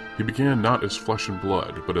 He began not as flesh and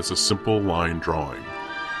blood, but as a simple line drawing.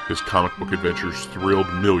 His comic book adventures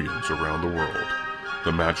thrilled millions around the world.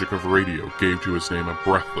 The magic of radio gave to his name a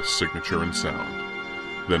breathless signature and sound.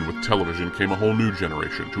 Then with television came a whole new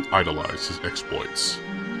generation to idolize his exploits.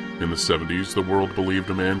 In the 70s, the world believed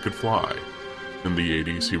a man could fly. In the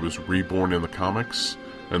 80s, he was reborn in the comics,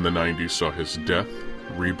 and the 90s saw his death,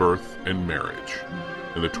 rebirth, and marriage.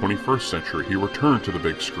 In the 21st century, he returned to the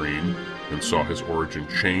big screen and saw his origin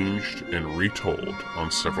changed and retold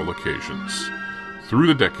on several occasions. Through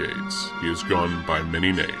the decades, he has gone by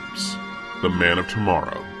many names. The Man of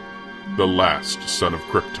Tomorrow, the last son of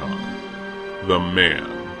Krypton, the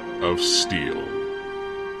Man of Steel.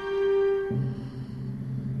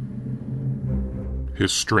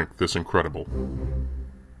 His strength is incredible.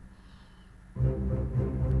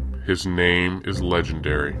 His name is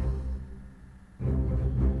legendary.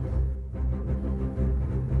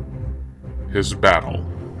 His battle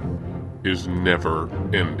is never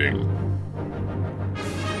ending.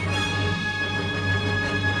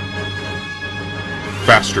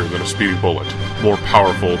 Faster than a speeding bullet, more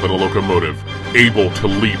powerful than a locomotive, able to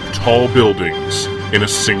leap tall buildings in a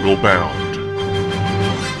single bound.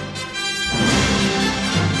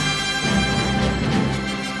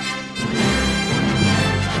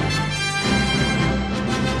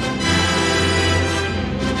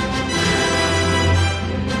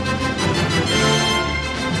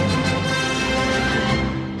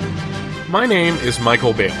 My name is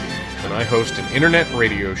Michael Bailey, and I host an internet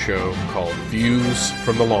radio show called Views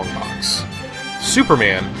from the Long Box.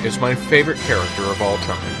 Superman is my favorite character of all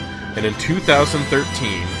time, and in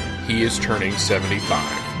 2013, he is turning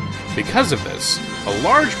 75. Because of this, a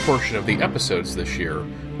large portion of the episodes this year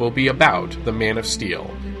will be about the Man of Steel,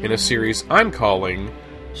 in a series I'm calling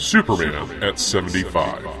Superman at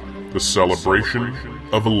 75, the celebration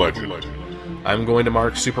of a legend. I'm going to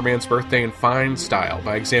mark Superman's birthday in fine style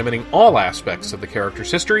by examining all aspects of the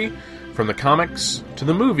character's history, from the comics, to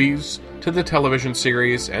the movies, to the television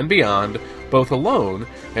series, and beyond, both alone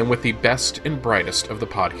and with the best and brightest of the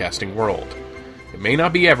podcasting world. It may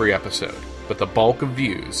not be every episode, but the bulk of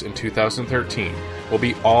views in 2013 will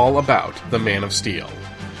be all about the Man of Steel.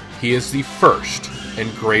 He is the first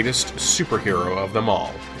and greatest superhero of them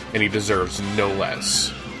all, and he deserves no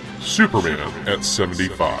less. Superman at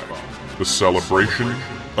 75. The celebration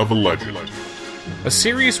of a legend. A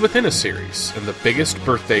series within a series, and the biggest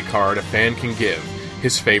birthday card a fan can give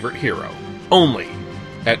his favorite hero, only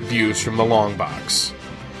at Views from the Long Box.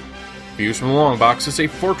 Views from the Long Box is a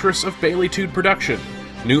Fortress of Baileytude production.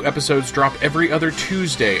 New episodes drop every other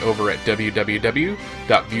Tuesday over at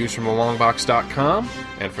www.viewsfromthelongbox.com,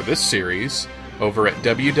 and for this series, over at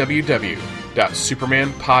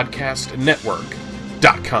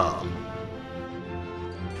www.supermanpodcastnetwork.com.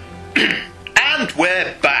 And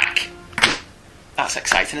we're back. That's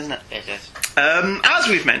exciting, isn't it? It is. As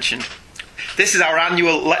we've mentioned, this is our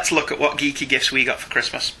annual Let's Look at What Geeky Gifts We Got for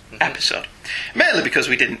Christmas episode. Mainly because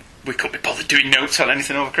we couldn't be bothered doing notes on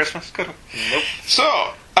anything over Christmas, could we? Nope.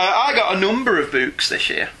 So, I got a number of books this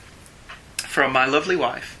year from my lovely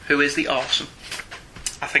wife, who is the awesome.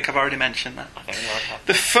 I think I've already mentioned that. I think you might have.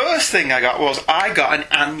 The first thing I got was an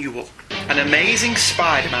annual, an Amazing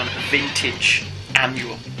Spider-Man vintage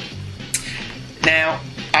annual. Now,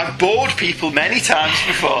 I've bored people many times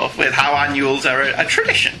before with how annuals are a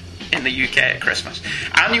tradition in the UK at Christmas.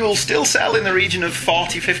 Annuals still sell in the region of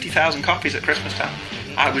 50,000 copies at Christmas time.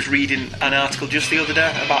 I was reading an article just the other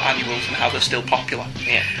day about annuals and how they're still popular.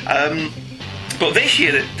 Yeah. But this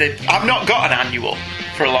year, I've not got an annual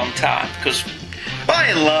for a long time, because by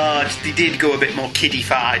and large, they did go a bit more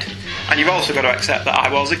kiddified. And you've also got to accept that I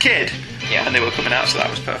was a kid. Yeah. And they were coming out, so that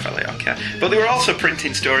was perfectly okay. But they were also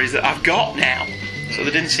printing stories that I've got now, so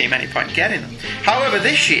there didn't seem any point getting them. However,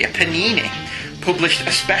 this year, Panini published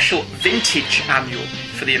a special vintage annual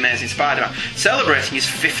for The Amazing Spider-Man, celebrating his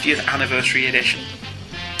 50th anniversary edition.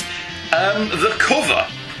 The cover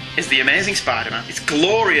is The Amazing Spider-Man. It's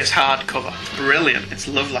glorious hardcover. It's brilliant. It's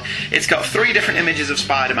lovely. It's got 3 different images of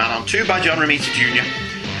Spider-Man on, 2 by John Romita Jr.,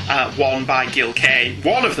 one by Gil Kane.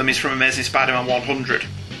 One of them is from Amazing Spider-Man 100.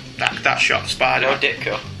 That shot of Spider-Man. No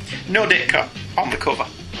Ditko. No Ditka on the cover,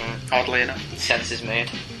 oddly enough. Sense is made.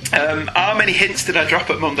 How many hints did I drop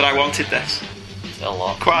at Mum that I wanted this? A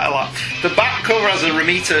lot. Quite a lot. The back cover has a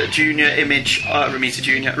Romita Senior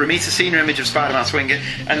image of Spider-Man swinging,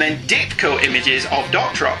 and then Ditko images of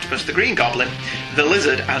Dr. Octopus, the Green Goblin, the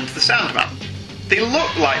Lizard, and the Sandman. They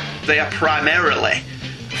look like they are primarily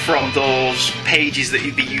from those pages that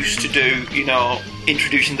you'd be used to do,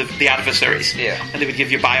 introducing the adversaries. Yeah. And they would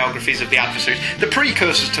give you biographies of the adversaries. The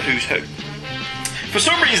precursors to Who's Who. For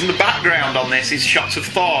some reason, the background on this is shots of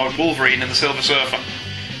Thor and Wolverine and the Silver Surfer.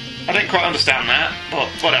 I didn't quite understand that, but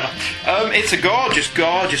whatever. It's a gorgeous,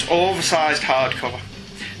 gorgeous, oversized hardcover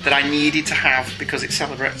that I needed to have because it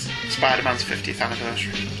celebrates Spider-Man's 50th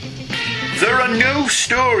anniversary. There are no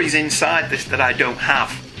stories inside this that I don't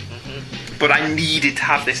have, but I needed to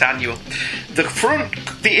have this annual.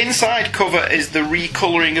 The inside cover is the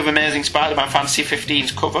recolouring of Amazing Spider-Man Fantasy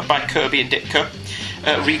 15's cover by Kirby and Ditko,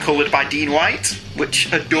 recoloured by Dean White, which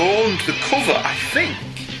adorned the cover, I think,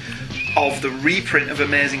 of the reprint of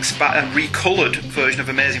recoloured version of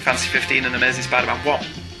Amazing Fantasy 15 and Amazing Spider-Man 1,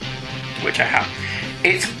 which I have.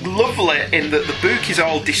 It's lovely in that the book is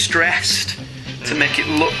all distressed to make it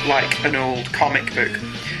look like an old comic book.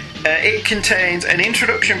 It contains an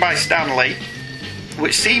introduction by Stan Lee,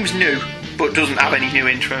 which seems new, but doesn't have any new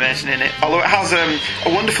information in it, although it has a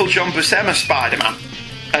wonderful John Buscema Spider-Man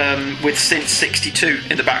with Since 62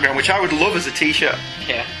 in the background, which I would love as a t-shirt.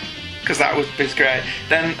 Yeah. Because that was great.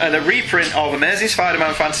 Then the reprint of Amazing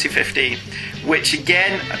Spider-Man Fantasy 15, which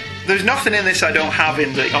again, there's nothing in this I don't have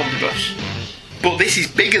in the omnibus. But this is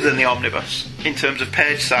bigger than the omnibus in terms of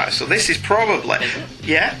page size. So this is probably,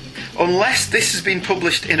 unless this has been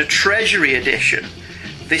published in a Treasury edition,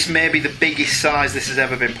 this may be the biggest size this has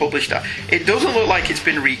ever been published at. It doesn't look like it's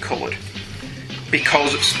been recoloured,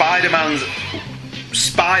 because Spider-Man's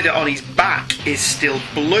spider on his back is still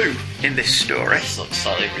blue in this story. This looks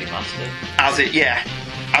slightly remastered. As it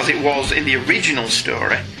was in the original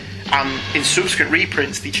story. And in subsequent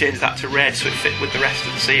reprints, they changed that to red so it fit with the rest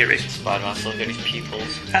of the series. Spider-Man's still got his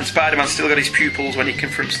pupils. And Spider-Man's still got his pupils when he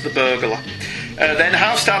confronts the burglar. Then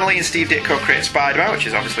How Stan Lee and Steve Ditko Create Spider-Man, which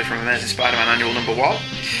is obviously from Amazing Spider-Man Annual number 1.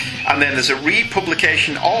 And then there's a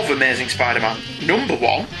republication of Amazing Spider-Man number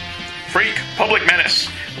 1, Freak Public Menace,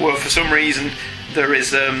 where for some reason there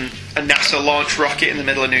is a NASA launch rocket in the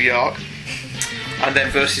middle of New York. And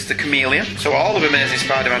then versus the Chameleon. So all of Amazing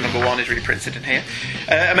Spider-Man number 1 is reprinted in here.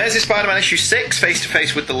 Amazing Spider-Man issue 6, Face to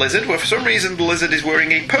Face with the Lizard, where for some reason the Lizard is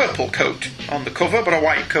wearing a purple coat on the cover, but a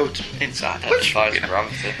white coat inside. Which, gravity.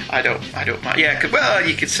 I don't mind. Yeah, well,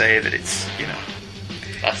 you could say that it's,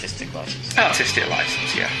 Artistic license. Artistic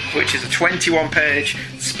license, yeah. Which is a 21-page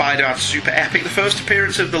Spider-Man super epic, the first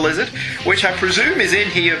appearance of the Lizard, which I presume is in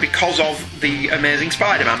here because of the Amazing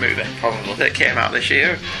Spider-Man movie. Probably. That came out this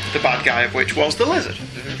year, the bad guy of which was the Lizard,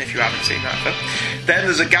 if you haven't seen that film. Then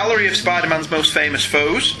there's a gallery of Spider-Man's most famous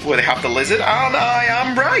foes, where they have the Lizard, and I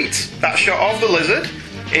am right. That shot of the Lizard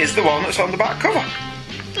is the one that's on the back cover.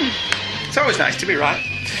 It's always nice to be right.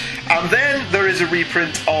 And then there is a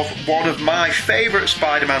reprint of one of my favourite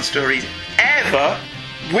Spider-Man stories ever,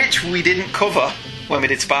 which we didn't cover when we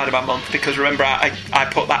did Spider-Man Month, because remember I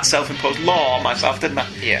put that self-imposed law on myself, didn't I?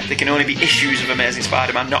 Yeah. There can only be issues of Amazing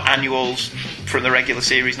Spider-Man, not annuals from the regular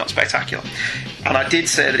series, not spectacular. And I did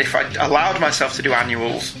say that if I allowed myself to do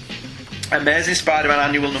annuals, Amazing Spider-Man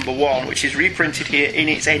Annual number 1, which is reprinted here in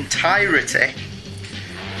its entirety,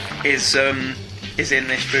 is in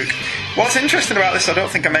this book. What's interesting about this, I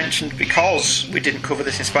don't think I mentioned, because we didn't cover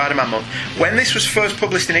this in Spider-Man Month, when this was first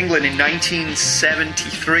published in England in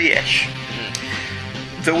 1973-ish,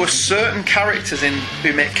 there were certain characters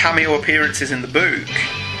who make cameo appearances in the book,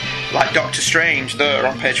 like Doctor Strange there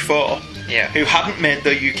on page 4, who hadn't made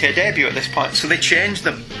their UK debut at this point, so they changed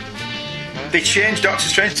them. They changed Doctor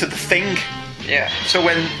Strange to the Thing. Yeah.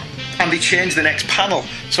 And they change the next panel.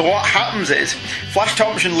 So what happens is, Flash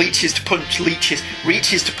Thompson reaches to punch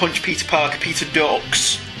Peter Parker, Peter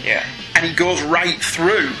ducks. Yeah. And he goes right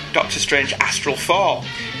through Doctor Strange astral form.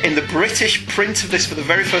 In the British print of this for the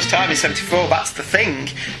very first time in 74, that's the Thing,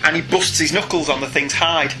 and he busts his knuckles on the Thing's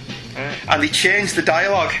hide. And they change the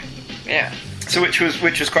dialogue. Yeah. So which was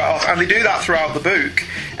quite awesome. And they do that throughout the book.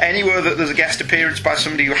 Anywhere that there's a guest appearance by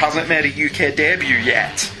somebody who hasn't made a UK debut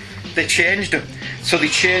yet, they changed them. So they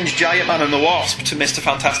changed Giant Man and the Wasp to Mr.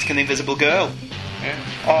 Fantastic and the Invisible Girl. Yeah.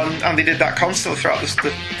 And they did that constantly throughout the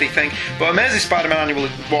thing. But Amazing Spider-Man Annual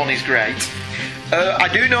 1 is great. I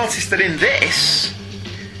do notice that in this,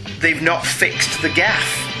 they've not fixed the gaff.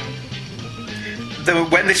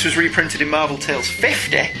 when this was reprinted in Marvel Tales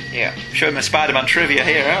 50, Yeah. showing my Spider-Man trivia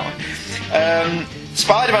here, aren't we?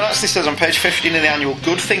 Spider-Man actually says on page 15 of the annual,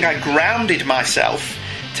 good thing I grounded myself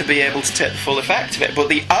to be able to take the full effect of it. But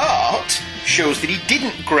the art shows that he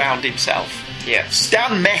didn't ground himself. Yeah.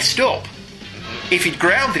 Stan messed up. If he'd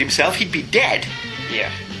grounded himself, he'd be dead.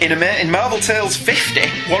 Yeah. In Marvel Tales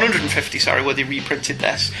 150, where they reprinted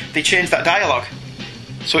this, they changed that dialogue.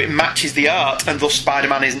 So it matches the art, and thus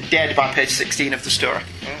Spider-Man isn't dead by page 16 of the story.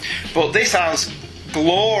 But this has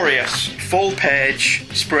glorious full-page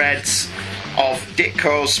spreads of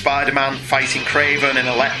Ditko's Spider-Man fighting Kraven and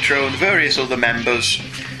Electro and various other members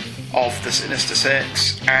of the Sinister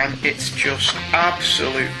Six, and it's just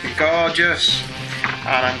absolutely gorgeous.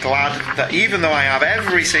 And I'm glad that even though I have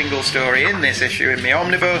every single story in this issue in my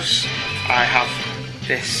omnibus, I have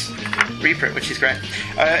this reprint, which is great.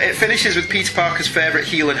 It finishes with Peter Parker's favourite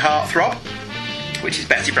heel and heartthrob, which is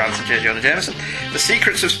Betty Brant and J. Jonah Jameson. The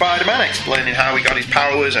Secrets of Spider-Man, explaining how he got his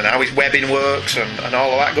powers and how his webbing works and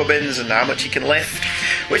all of that gubbins and how much he can lift,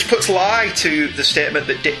 which puts lie to the statement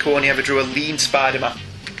that Ditko only ever drew a lean Spider-Man.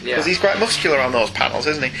 Because he's quite muscular on those panels,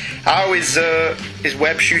 isn't he? How his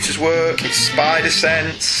web shooters work, his spider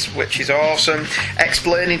sense, which is awesome.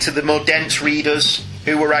 Explaining to the more dense readers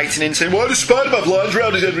who were writing in saying, why does Spider-Man have lines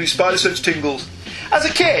around his head when his spider sense tingles? As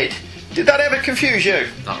a kid, did that ever confuse you?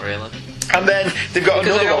 Not really. And then they've got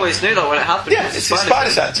Because another I one. always knew that when it happened. Yeah, it's his spider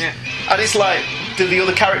sense. Yeah. And it's like, do the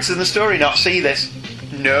other characters in the story not see this?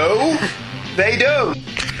 No, they don't.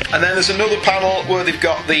 And then there's another panel where they've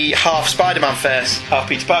got the half Spider-Man face, half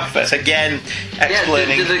Peter Parker face, again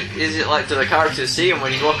explaining... Yeah, do the characters see him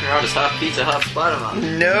when he's walking around as half Peter, half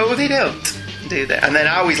Spider-Man? No, they don't, do they? And then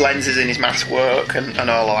how his lenses in his mask work and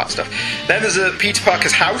all of that stuff. Then there's a Peter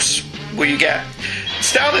Parker's house, where you get...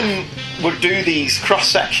 Stan would do these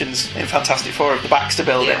cross-sections in Fantastic Four of the Baxter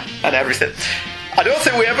Building and everything. I don't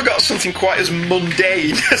think we ever got something quite as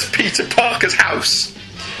mundane as Peter Parker's house,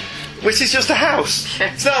 which is just a house.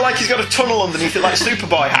 It's not like he's got a tunnel underneath it like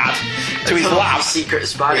Superboy had to his lab. Secret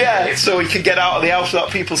Spider-Man. Yeah, so he could get out of the house without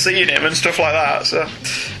people seeing him and stuff like that. So,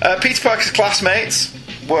 Peter Parker's classmates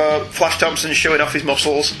were Flash Thompson showing off his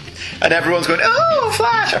muscles, and everyone's going, "Oh,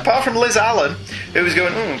 Flash!" Apart from Liz Allen, who was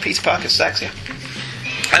going, "Peter Parker's sexier."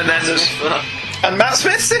 And then there's Matt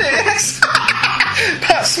Smith's in it. Yes.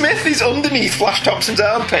 Matt Smith is underneath Flash Thompson's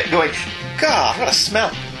armpit, going, "God, what a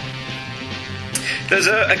smell." There's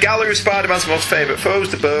a gallery of Spider-Man's most favourite foes,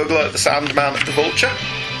 the Burglar, the Sandman, the Vulture,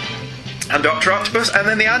 and Dr. Octopus, and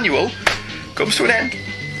then the annual comes to an end.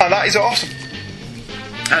 And that is awesome.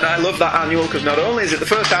 And I love that annual because not only is it the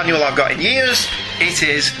first annual I've got in years, it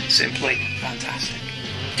is simply fantastic.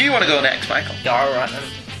 Do you want to go next, Michael? Alright then.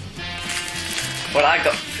 What I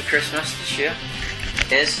got for Christmas this year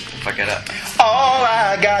is, if I get it, All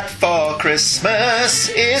I got for Christmas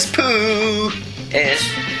is poo. is...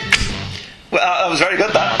 Well, that was very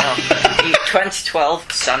good, that. I know. The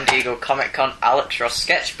 2012 San Diego Comic Con Alex Ross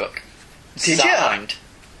sketchbook. Did Signed.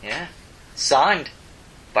 Yeah. Signed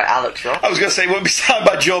by Alex Ross. I was going to say, it wouldn't be signed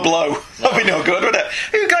by Joe Blow. That'd be no good, would it?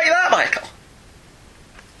 Who got you that, Michael?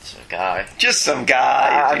 It's a guy. Just some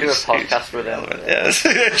guy. I do a podcast with him. Yeah,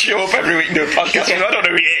 show up every week and do a podcast with him. I don't know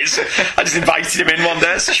who he is. I just invited him in one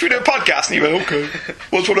day. So, should we do a podcast? And he went, okay.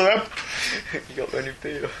 What's one of them? You got any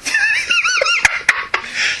beer?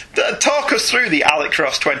 Talk us through the Alex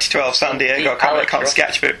Ross 2012 San Diego Comic Con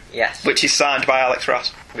sketchbook. Yes. Which is signed by Alex Ross.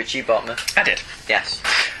 Which you bought me. I did. Yes.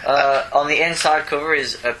 On the inside cover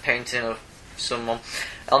is a painting of someone.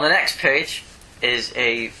 On the next page is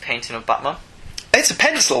a painting of Batman. It's a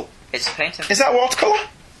pencil. It's a painting. Is that watercolour?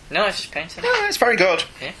 No, it's just painting. No, it's very good.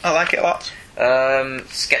 Yeah. I like it a lot.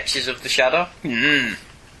 Sketches of the Shadow.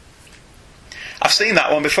 I've seen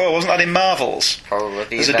that one before. Wasn't that in Marvels? Probably.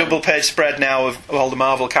 There's a double page spread now of all the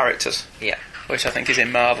Marvel characters. Yeah. Which I think is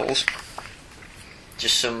in Marvels.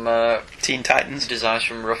 Just some Teen Titans. designs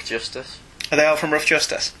from Rough Justice. Are they all from Rough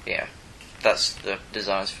Justice? Yeah. That's the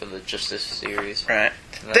designs for the Justice series. Right.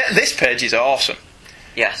 This page is awesome.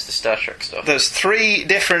 Yes, the Star Trek stuff. There's 3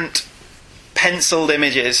 different penciled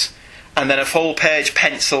images and then a full page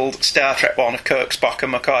penciled Star Trek one of Kirk, Spock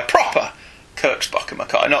and McCoy. Proper Kirk, Spock and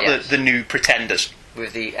McCoy, not the new Pretenders.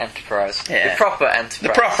 With the Enterprise. Yeah. The proper Enterprise. The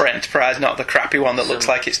proper Enterprise, not the crappy one that looks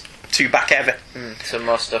like it's too back heavy. Some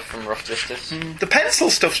more stuff from Rough Justice. The pencil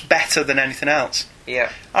stuff's better than anything else.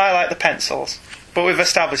 Yeah. I like the pencils. But we've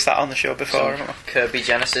established that on the show before, haven't we? Kirby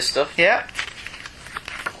Genesis stuff. Yeah.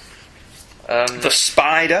 The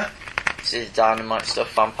Spider. This is Dynamite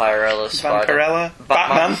stuff. Vampirella, Spider. Vampirella.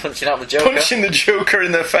 Batman punching out the Joker. Punching the Joker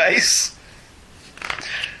in the face.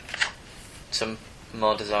 Some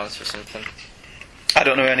more designs for something. I I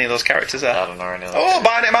don't know who any of those characters are. I don't know any of Oh,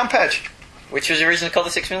 Bionic Man page. Which was originally called the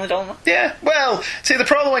 $6 Million Man? Yeah, well, see, the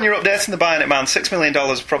problem when you're updating the Bionic Man, $6 million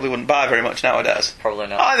probably wouldn't buy very much nowadays. Probably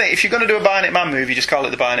not. I think if you're going to do a Bionic Man movie, just call it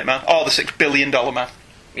the Bionic Man, or the $6 billion Man.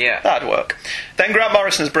 Yeah. That'd work. Then Grant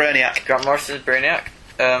Morrison's Brainiac. Grant Morrison's Brainiac.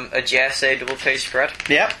 A JSA double-page spread.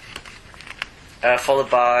 Yep. Followed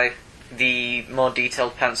by the more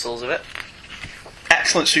detailed pencils of it.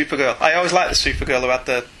 Excellent Supergirl. I always liked the Supergirl who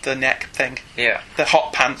had the neck thing. Yeah. The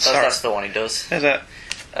hot pants. That's the one he does. Is it?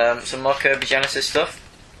 Some more Kirby Genesis stuff.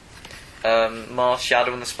 More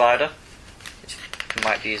Shadow and the Spider, which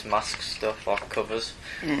might be his mask stuff or covers.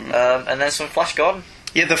 And then some Flash Gordon.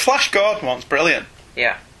 Yeah, the Flash Gordon one's brilliant.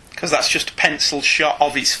 Yeah. Because that's just a pencil shot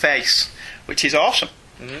of his face, which is awesome.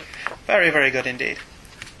 Very, very good indeed.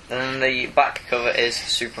 And the back cover is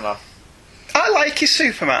Superman. I like his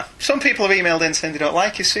Superman. Some people have emailed in saying they don't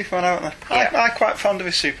like his Superman, haven't they? Yeah. I'm quite fond of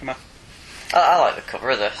his Superman. I like the cover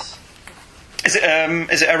of this. Is it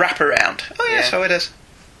a wraparound? Oh yeah, Yeah. so it is.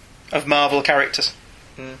 Of Marvel characters.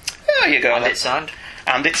 There you go. And then. it's signed.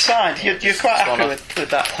 And it's signed. You're quite happy wanna with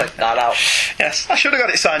that. Point that out. Yes, I should have got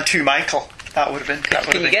it signed to Michael. That would have been.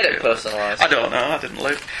 Can you get it personalised? I don't know. I didn't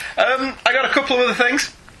look. I got a couple of other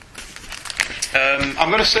things. I'm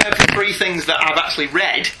going to save the 3 things that I've actually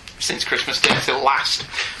read since Christmas Day till last.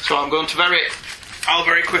 So I'm going to I'll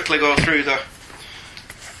very quickly go through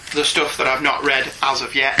the stuff that I've not read as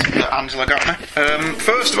of yet that Angela got me.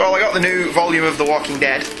 First of all, I got the new volume of The Walking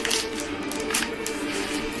Dead.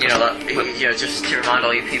 You know that. Just to remind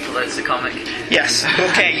all you people that it's a comic. Yes,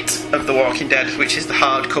 book 8 of The Walking Dead, which is the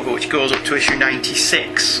hardcover, which goes up to issue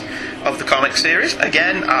 96 of the comic series.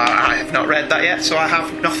 Again, I have not read that yet, so I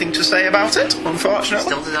have nothing to say about it, unfortunately.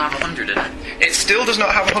 Still doesn't have 100 in it. It still does not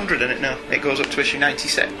have 100 in it now. It goes up to issue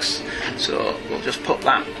 96. So we'll just put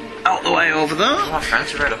that out the way over there. My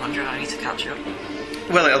friends have read 100, I need to catch up.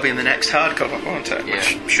 Well, it'll be in the next hardcover, won't it? Yeah.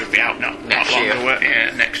 Which should be out not Next long year. away.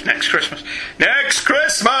 Yeah, next Christmas. Next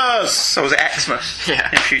Christmas! Or was it Xmas? Yeah.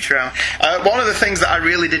 In Futurama. One of the things that I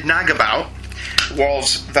really did nag about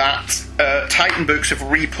was that Titan Books have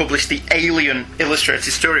republished the Alien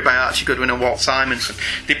illustrated story by Archie Goodwin and Walt Simonson.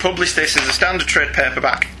 They published this as a standard trade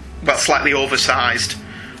paperback, well, slightly oversized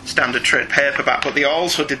standard trade paperback, but they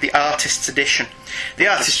also did the artist's edition. The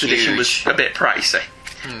artist's edition was a bit pricey.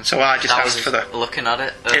 So I just asked for the... Looking at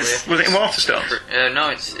it earlier. Was it in Waterstones? No,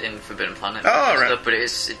 it's in Forbidden Planet. Oh, right. But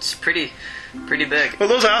it's pretty big. Well,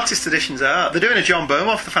 those artist editions are. They're doing a John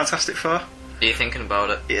Byrne for the Fantastic Four. Are you thinking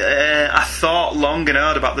about it? Yeah, I thought long and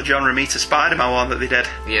hard about the John Romita Spider-Man one that they did.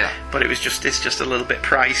 Yeah. But it's just a little bit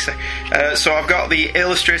pricey. So I've got the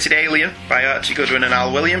illustrated Alien by Archie Goodwin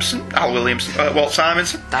and Walt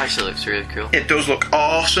Simonson. That actually looks really cool. It does look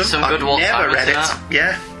awesome. Some good I've Walt never read it. Simonson art.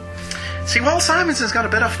 Yeah. See, Walt Simonson's got a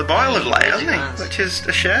bit off the boil of late, hasn't has. he? Which is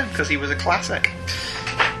a shame, because he was a classic.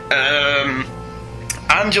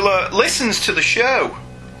 Angela listens to the show.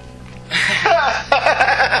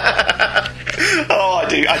 Oh,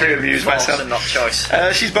 I do amuse myself. And not choice.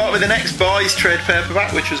 She's bought me the next Boys trade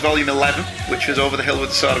paperback, which was volume 11, which was Over the Hill with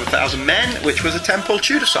the Sword of 1,000 Men, which was a Temple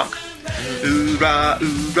Tudor song. Oorah,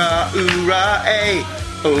 oorah, oorah, eh,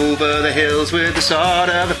 over the hills with the sword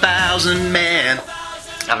of 1,000 men.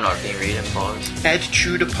 I've not been reading Boys. Ed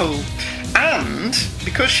Tudor Poe. And,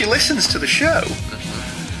 because she listens to the show,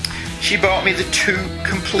 she bought me the 2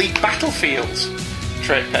 complete Battlefields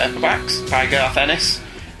trade paperbacks by Garth Ennis,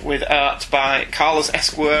 with art by Carlos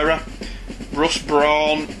Esquerra, Russ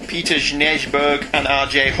Braun, Peter Schneesberg and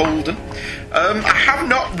R.J. Holden. I have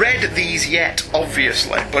not read these yet,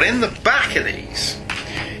 obviously, but in the back of these,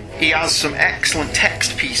 he has some excellent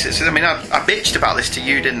text pieces. I mean, I bitched about this to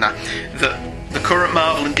you, didn't I? That the current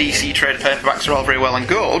Marvel and DC trade paperbacks are all very well and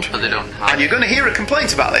good, But they don't have. and you're going to hear a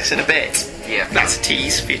complaint about this in a bit. Yeah. That's a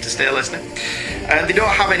tease for you to stay listening. And they don't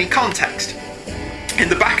have any context. In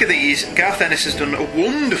the back of these, Garth Ennis has done a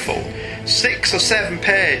wonderful 6 or 7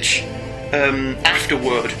 page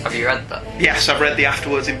afterword. Have you read that? Yes, I've read the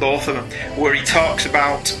afterwards in both of them, where he talks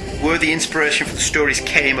about where the inspiration for the stories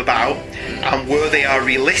came about, and where they are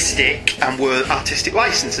realistic, and where artistic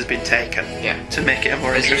license has been taken to make it a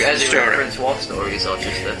more interesting Has he story. referenced war stories or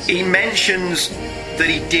just this? He mentions that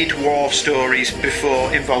he did war stories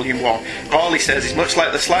before in Volume 1. All he says is, much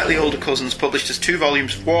like the slightly older cousins published as 2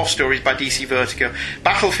 volumes of war stories by DC Vertigo,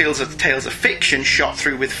 Battlefields are the tales of fiction shot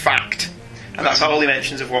through with fact. And that's all he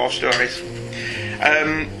mentions of war stories.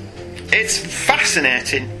 It's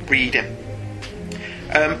fascinating reading.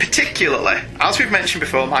 Particularly, as we've mentioned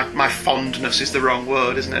before, my fondness is the wrong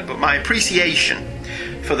word, isn't it? But my appreciation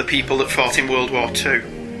for the people that fought in World War II.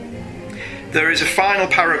 there is a final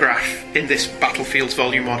paragraph in this Battlefields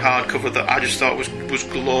Volume 1 hardcover that I just thought was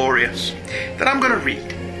glorious, that I'm going to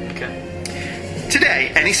read. Okay.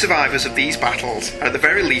 Today, any survivors of these battles are at the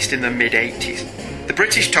very least in the mid-80s. The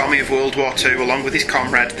British Tommy of World War II, along with his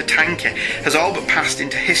comrade, the Tanker, has all but passed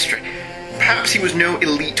into history. Perhaps he was no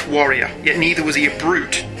elite warrior, yet neither was he a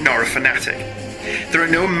brute nor a fanatic. There are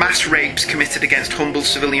no mass rapes committed against humble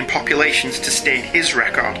civilian populations to stain his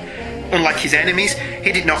record. Unlike his enemies,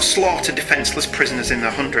 he did not slaughter defenceless prisoners in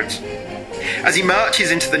their hundreds. As he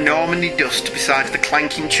marches into the Normandy dust beside the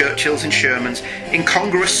clanking Churchills and Shermans,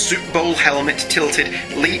 incongruous soup bowl helmet tilted,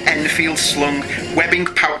 Lee Enfield slung, webbing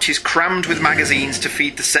pouches crammed with magazines to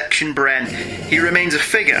feed the section brain, he remains a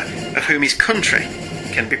figure of whom his country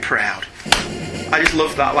can be proud. I just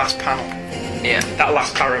love that last panel. Yeah. That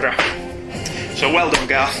last paragraph. So well done,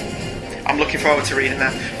 Garth. I'm looking forward to reading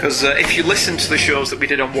that, because if you listen to the shows that we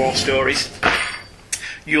did on War Stories,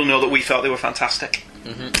 you'll know that we thought they were fantastic.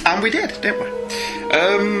 Mm-hmm. And we did, didn't we?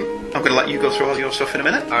 I'm going to let you go through all your stuff in a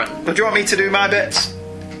minute. Alright. But do you want me to do my bits?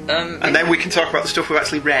 And then we can talk about the stuff we've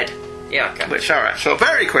actually read. Yeah, okay. Alright, so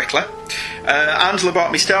very quickly, Angela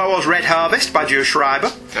bought me Star Wars Red Harvest by Joe Schreiber.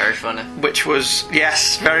 Very funny. Which was,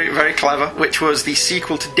 yes, very, very clever, which was the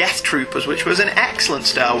sequel to Death Troopers, which was an excellent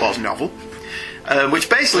Star Wars novel. Which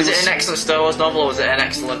basically was it an excellent Star Wars novel, or was it an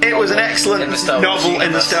excellent It was an excellent novel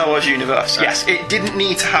in the Star Wars universe, right. Yes. It didn't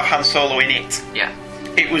need to have Han Solo in it. Yeah.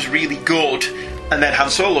 It was really good, and then Han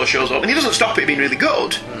Solo shows up, and he doesn't stop it being really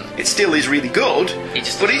good. It still is really good. He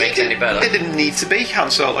just doesn't make it any better. It didn't need to be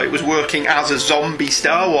Han Solo. It was working as a zombie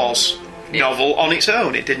Star Wars novel on its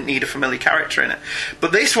own. It didn't need a familiar character in it.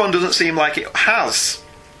 But this one doesn't seem like it has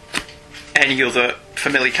any other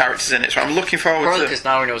familiar characters in it, so I'm looking forward Probably to... because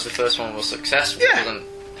now he knows the first one was successful. Yeah.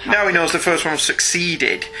 Now he knows the first one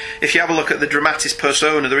succeeded. If you have a look at the dramatis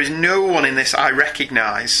persona, there is no one in this I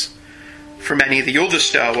recognise from any of the other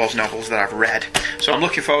Star Wars novels that I've read. So I'm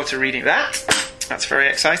looking forward to reading that. That's very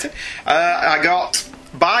exciting. I got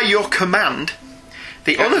By Your Command,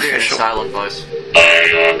 the unofficial... silent voice.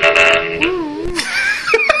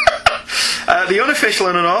 The unofficial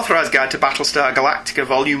and unauthorised guide to Battlestar Galactica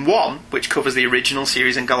Volume 1, which covers the original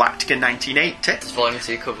series in Galactica 1980. Does Volume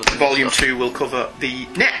 2 cover the Volume 2 will cover the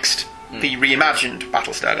next, the reimagined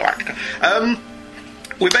Battlestar Galactica.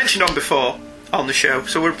 We mentioned on before on the show,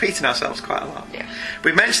 so we're repeating ourselves quite a lot. Yeah.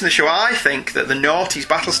 We've mentioned the show. I think that the noughties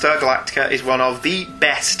Battlestar Galactica is one of the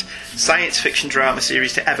best science fiction drama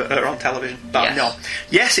series to ever air on television. But no.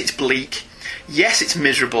 Yes, it's bleak. Yes, it's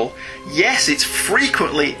miserable. Yes, it's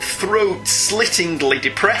frequently throat-slittingly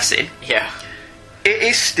depressing. Yeah. It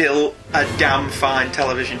is still a damn fine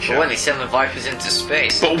television show. But when they send the Vipers into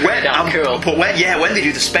space, but when, cool. But when they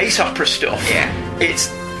do the space opera stuff, it's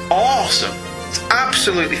awesome. It's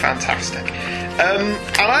absolutely fantastic. And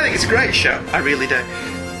I think it's a great show. I really do.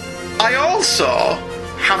 I also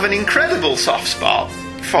have an incredible soft spot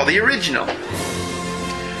for the original.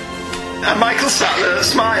 And Michael sat there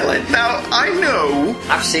smiling. Now, I know...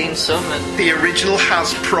 I've seen some. And the original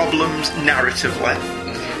has problems narratively.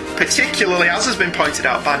 Particularly, as has been pointed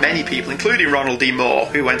out by many people, including Ronald D. Moore,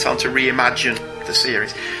 who went on to reimagine the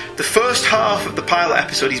series. The first half of the pilot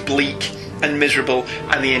episode is bleak and miserable,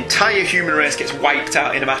 and the entire human race gets wiped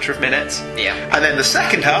out in a matter of minutes. Yeah. And then the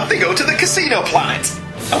second half, they go to the casino planet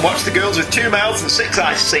and watch the girls with 2 mouths and 6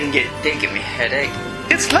 eyes sing it. Didn't give me a headache.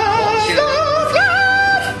 It's love, love, love.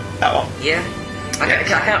 That one. Yeah. I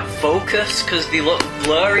can't focus because they look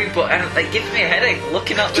blurry, but they give me a headache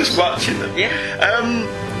looking at them. Just watching them. Yeah.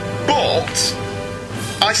 But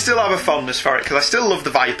I still have a fondness for it because I still love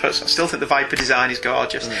the Vipers. I still think the Viper design is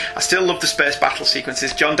gorgeous. I still love the space battle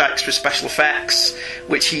sequences. John Dykstra's special effects,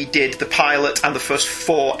 which he did the pilot and the first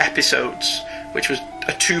 4 episodes, which was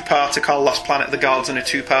a 2-parter called Lost Planet of the Gods and a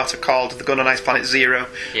 2-parter called The Gun on Ice Planet Zero,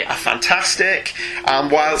 are fantastic.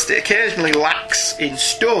 And whilst it occasionally lacks in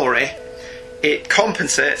story, it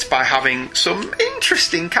compensates by having some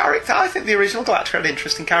interesting characters. I think the original Galactica had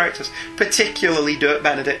interesting characters, particularly Dirk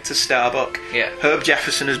Benedict as Starbuck, Herb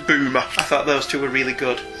Jefferson as Boomer. I thought those two were really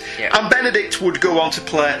good. And Benedict would go on to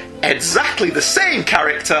play exactly the same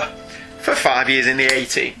character for 5 years in the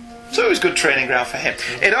 80s. So it was good training ground for him.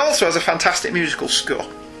 It also has a fantastic musical score.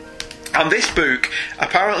 And this book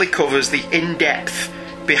apparently covers the in-depth,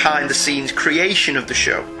 behind-the-scenes creation of the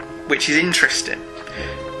show, which is interesting.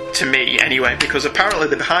 To me, anyway, because apparently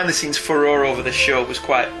the behind-the-scenes furore over this show was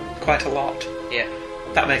quite a lot. Yeah.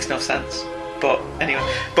 That makes no sense. But anyway.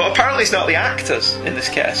 But apparently it's not the actors in this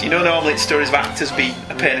case. You know, normally in stories of actors being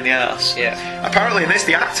a pain in the arse. Yeah. Apparently in this,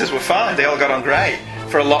 the actors were fine. They all got on great.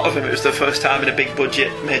 For a lot of them, it was their first time in a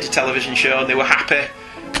big-budget major television show, and they were happy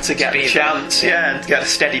to get the chance, and to get a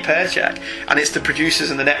steady paycheck. And it's the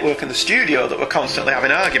producers and the network and the studio that were constantly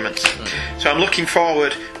having arguments. So I'm looking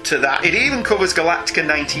forward to that. It even covers Galactica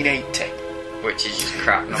 1980. Which is just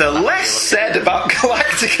crap. The less said about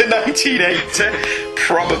Galactica 1980,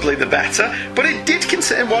 probably the better. But it did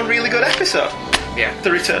contain one really good episode. Yeah.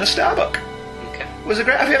 The Return of Starbuck. Okay. Was a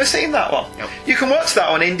great. Have you ever seen that one? Nope. You can watch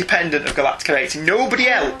that one independent of Galactica 80. Nobody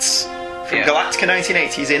else from Galactica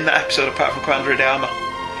 1980 is in that episode apart from Commander Adama.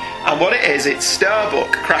 And what it is, it's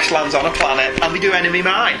Starbuck crash lands on a planet and they do enemy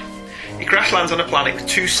mine. He crash lands on a planet with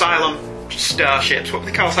 2 Cylon starships, what do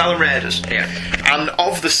they call Cylon Raiders? Yeah. And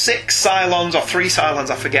of the 6 Cylons or 3 Cylons,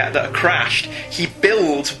 I forget, that are crashed, he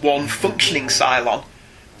builds one functioning Cylon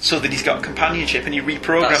so that he's got companionship and he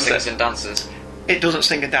reprograms That sings it. and dances. It doesn't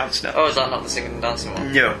sing and dance, no. Oh, is that not the singing and dancing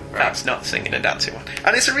one? No, Right. that's not the singing and dancing one.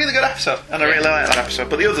 And it's a really good episode, and I really like that episode,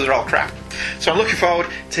 but the others are all crap. So I'm looking forward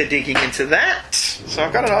to digging into that. So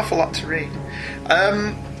I've got an awful lot to read.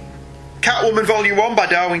 Catwoman Volume 1 by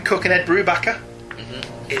Darwin Cook and Ed Brubaker.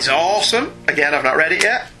 It's awesome. Again, I've not read it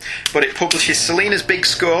yet, but it publishes Selina's Big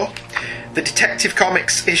Score, the Detective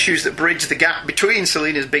Comics issues that bridge the gap between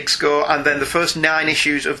Selina's Big Score and then the first 9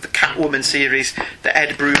 issues of the Catwoman series that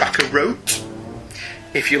Ed Brubaker wrote.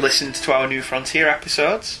 If you listened to our New Frontier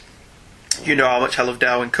episodes, you know how much I love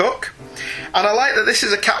Darwin Cook. And I like that this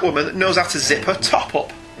is a Catwoman that knows how to zip her top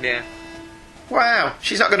up. Yeah. Wow,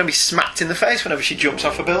 she's not going to be smacked in the face whenever she jumps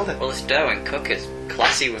off a building. Well, this Darwin Cook is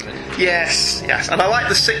classy women. Yes. And I like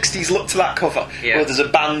the 60s look to that cover, where there's a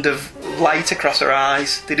band of light across her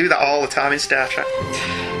eyes. They do that all the time in Star Trek.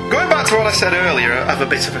 Going back to what I said earlier, I have a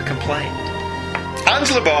bit of a complaint.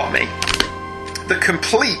 Angela bought me the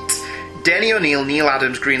complete Denny O'Neil, Neil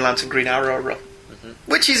Adams, Green Lantern, Green Arrow run,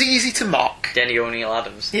 which is easy to mock. Denny O'Neil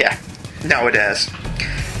Adams. Yeah, nowadays.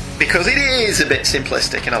 Because it is a bit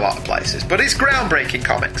simplistic in a lot of places, but it's groundbreaking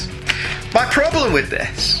comics. My problem with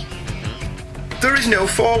this, there is no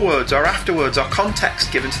forewords or afterwords or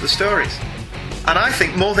context given to the stories. And I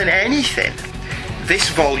think more than anything, this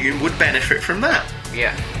volume would benefit from that.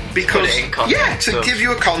 Yeah. Because, Put it in context, to give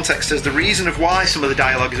you a context as the reason of why some of the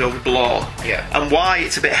dialogue is overblown, and why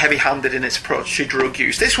it's a bit heavy-handed in its approach to drug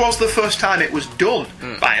use. This was the first time it was done,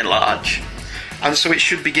 by and large, and so it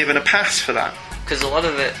should be given a pass for that. Because a lot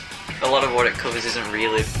of what it covers isn't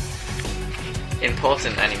really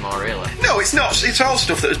important anymore, really. No, it's not. It's all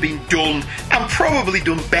stuff that has been done, and probably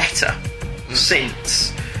done better,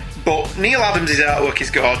 since. But Neil Adams' artwork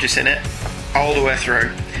is gorgeous in it, all the way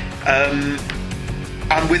through.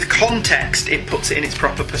 And with context, it puts it in its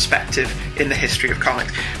proper perspective in the history of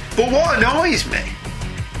comics. But what annoys me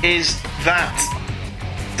is that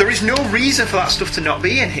there is no reason for that stuff to not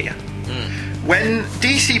be in here. When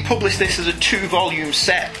DC published this as a 2-volume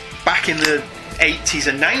set back in the 80s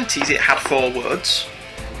and 90s, it had forewords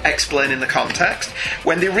explaining the context.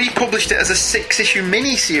 When they republished it as a 6-issue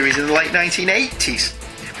mini-series in the late 1980s,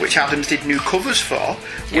 which Adams did new covers for,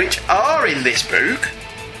 which are in this book,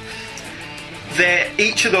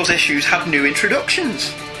 each of those issues had new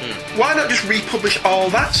introductions. Why not just republish all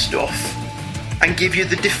that stuff and give you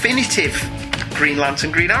the definitive Green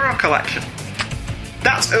Lantern, Green Arrow collection?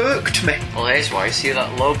 That's irked me. Well, here's why. You see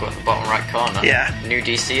that logo at the bottom right corner? Yeah. New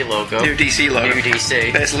DC logo. New DC logo. New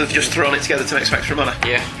DC. Basically, they've just thrown it together to make some extra money.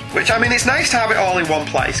 Yeah. Which, I mean, it's nice to have it all in one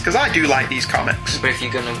place, because I do like these comics. But if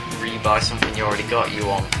you're going to re-buy something you already got, you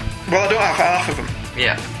want... Well, I don't have half of them.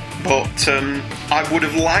 Yeah. But I would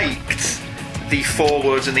have liked the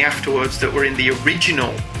forewords and the afterwords that were in the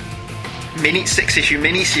original 6-issue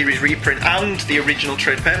mini-series reprint and the original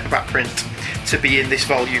trade paperback print to be in this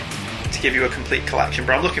volume to give you a complete collection.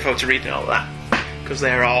 But I'm looking forward to reading all that because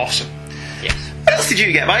they're awesome. Yes. What else did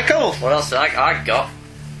you get, Michael? What else did I got?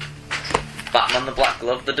 Batman the Black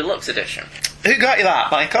Glove, the deluxe edition. Who got you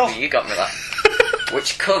that, Michael? You got me that.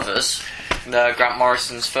 Which covers Grant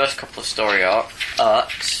Morrison's first couple of story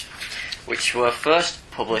arcs, which were first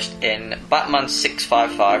published in Batman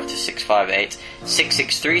 655 to 658,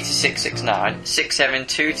 663 to 669,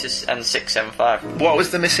 672 and 675. What was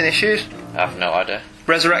the missing issues? I have no idea.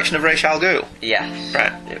 Resurrection of Ra's al Ghul. Yes,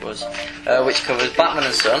 right. It was. Which covers Batman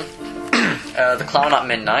and Son, The Clown at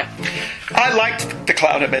Midnight. I liked The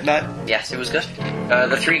Clown at Midnight. Yes, it was good.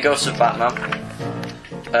 The Three Ghosts of Batman,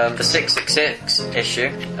 the 666 issue,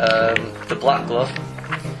 The Black Glove,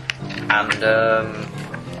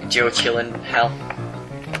 and Joe Chill in Hell.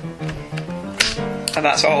 And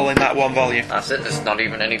that's all in that one volume. That's it, there's not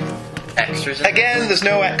even any extras in Again, there's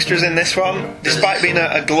no extras in this one, despite being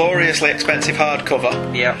a gloriously expensive hardcover.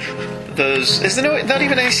 Yeah. Is there not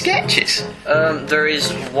even any sketches? There is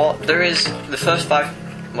the first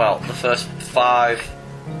 5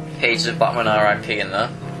 pages of Batman R.I.P. in there.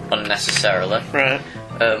 unnecessarily. Right.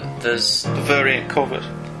 There's The variant covers.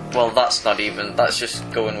 well, that's not even. That's just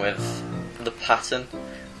going with the pattern.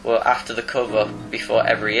 Well, after the cover, before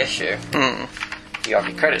every issue, you have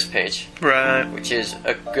your credits page, Right. which is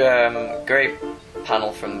a great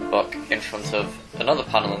panel from the book in front of another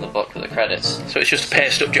panel in the book with the credits. So it's just a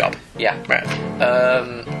paste up job. Yeah. Right.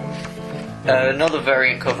 Another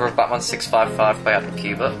variant cover of Batman 655 by Adam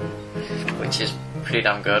Kubert, which is pretty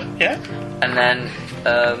damn good. Yeah. And then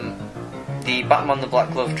the Batman the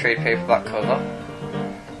Black Glove trade paperback cover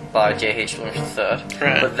by J.H. Lawrence III.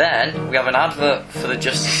 Right. But then we have an advert for the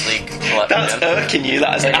Justice League collection. That's irking you,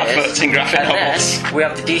 that is It adverts is. in graphic And novels. then we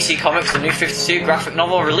have the DC Comics The New 52 graphic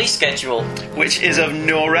novel release schedule. Which is of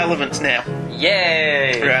no relevance now.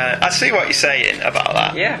 Yay! Right. I see what you're saying about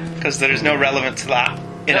that. Yeah. Because there is no relevance to that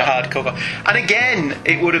in a hardcover. And again,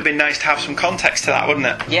 it would have been nice to have some context to that, wouldn't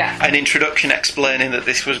it? Yeah. An introduction explaining that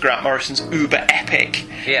this was Grant Morrison's uber epic.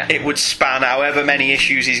 Yeah. It would span however many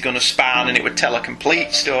issues he's going to span, and it would tell a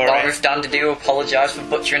complete story. Or if Dan DiDio apologised for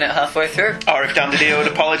butchering it halfway through. Or if Dan DiDio would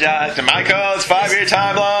apologise to Michael's 5-year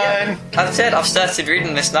timeline. As I said, I've started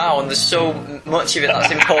reading this now, and there's so much of it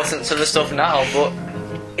that's important to the stuff now, but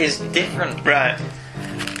is different. Right.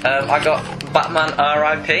 I got Batman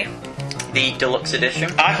R.I.P., the deluxe edition.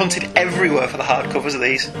 I hunted everywhere for the hardcovers of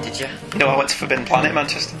these. Did you? No, I went to Forbidden Planet in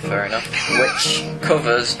Manchester. Fair enough. Which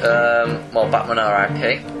covers, Batman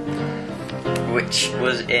R.I.P., which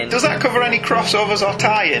was in... Does that cover any crossovers or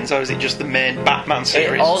tie-ins, or is it just the main Batman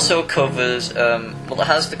series? It also covers, it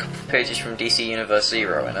has the couple of pages from DC Universe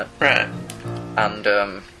Zero in it. Right.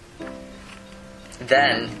 And,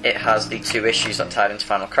 then it has the 2 issues that tied into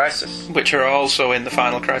Final Crisis. Which are also in the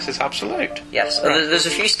Final Crisis Absolute. Yes, there's a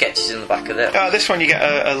few sketches in the back of it. This one you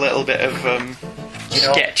get a little bit of Do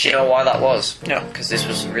sketch. you know why that was? No. Because this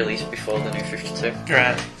was released before the New 52.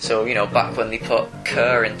 Right. So, back when they put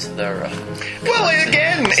Kerr into their... Well,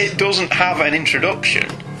 again, it doesn't have an introduction.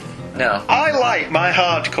 No. I like my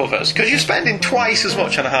hardcovers, because you're spending twice as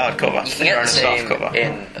much on a hardcover You than can you're get on the a same softcover.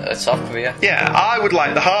 in a softcover, yeah. Yeah, I would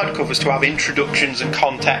like the hardcovers to have introductions and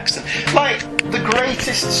context, and like the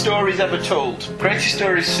greatest stories ever told. Greatest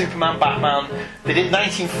stories: Superman, Batman. They did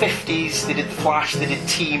 1950s. They did The Flash. They did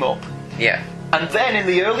Team Up. Yeah. And then in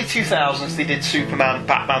the early 2000s, they did Superman,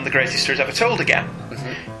 Batman, the greatest stories ever told again.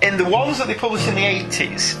 In the ones that they published in the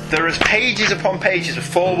 80s, there is pages upon pages of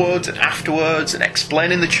forwards and afterwards and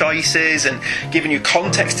explaining the choices and giving you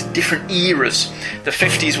context to different eras. The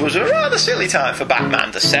 50s was a rather silly time for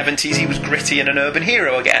Batman. The 70s, he was gritty and an urban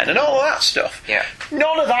hero again, and all of that stuff. Yeah.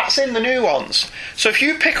 None of that's in the new ones. So if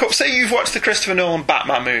you pick up, say you've watched the Christopher Nolan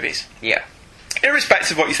Batman movies, Yeah.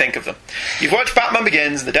 irrespective of what you think of them. You've watched Batman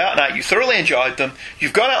Begins, The Dark Knight, you thoroughly enjoyed them,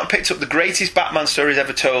 you've gone out and picked up the greatest Batman stories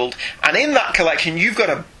ever told, and in that collection you've got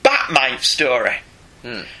a Batmite story.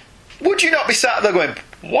 Would you not be sat there going,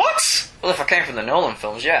 what? Well, if I came from the Nolan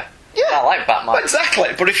films, yeah. Yeah. I like Batman. Well, exactly,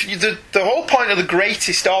 but if you, the whole point of the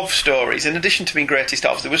greatest of stories, in addition to being greatest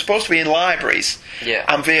of, they were supposed to be in libraries Yeah.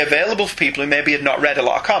 and be available for people who maybe had not read a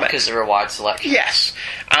lot of comics. Because they're a wide selection. Yes,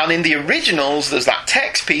 and in the originals, there's that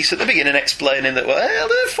text piece at the beginning explaining that, well,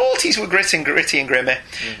 the 40s were gritty and grimy.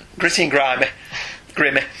 Gritty and grimy.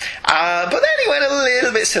 But then it went a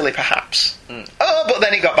little bit silly, perhaps. Oh, but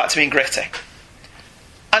then it got back to being gritty.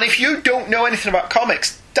 And if you don't know anything about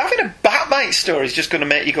comics, having a Batmite story is just going to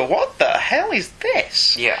make you go, what the hell is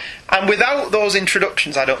this? Yeah. And without those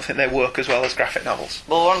introductions, I don't think they work as well as graphic novels.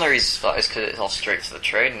 Well, one of the reasons for that is because it's all straight to the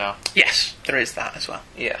trade now. Yes, there is that as well.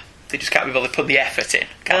 Yeah. They just can't be bothered putting the effort in,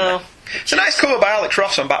 can No. they? It's a nice cover by Alex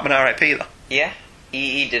Ross on Batman R.I.P. though. Yeah.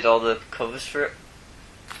 He did all the covers for it.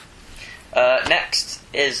 Next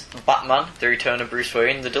is Batman, The Return of Bruce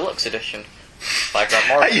Wayne, the deluxe edition by Grant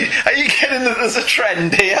Morrison. Are you getting that there's a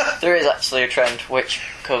trend here? There is actually a trend which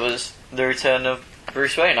covers the return of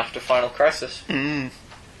Bruce Wayne after Final Crisis.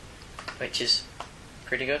 Which is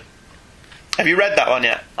pretty good. Have you read that one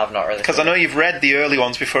yet? I've not really. Because I know you've read the early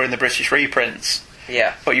ones before in the British reprints,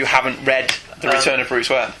 Yeah. but you haven't read The Return of Bruce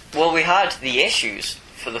Wayne. Well, we had the issues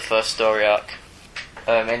for the first story arc,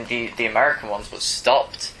 and the American ones, but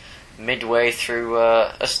stopped midway through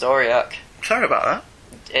a story arc. Sorry about that.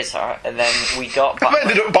 It's alright. And then we got I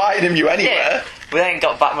ended up buying him you anyway. Yeah. We then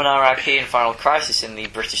got Batman R.I.P. and Final Crisis in the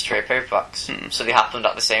British trade paperbacks. So they happened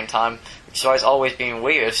at the same time, which is why it's always been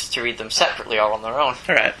weird to read them separately or on their own.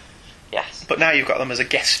 Alright. Yes. But now you've got them as a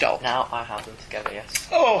guest star. Now I have them together, yes.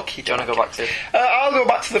 Okay. Do you want to go back to... I'll go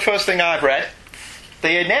back to the first thing I've read.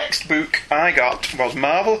 The next book I got was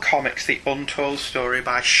Marvel Comics The Untold Story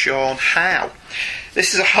by Sean Howe.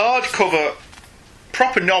 This is a hardcover,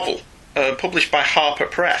 proper novel, published by Harper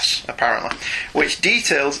Press, apparently, which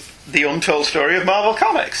details the untold story of Marvel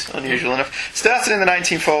Comics, unusual enough. Started in the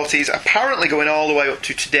 1940s, apparently going all the way up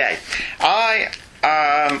to today. I'm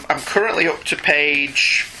currently up to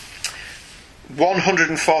page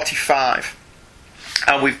 145.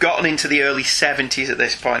 And we've gotten into the early 70s at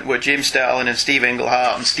this point, where Jim Starlin and Steve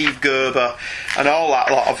Englehart and Steve Gerber and all that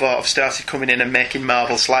lot have started coming in and making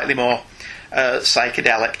Marvel slightly more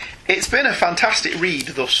psychedelic. It's been a fantastic read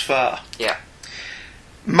thus far. Yeah.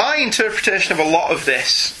 My interpretation of a lot of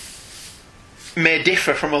this may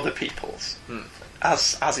differ from other people's,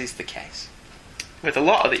 as is the case with a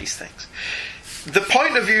lot of these things. The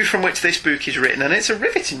point of view from which this book is written, and it's a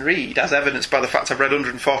riveting read, as evidenced by the fact I've read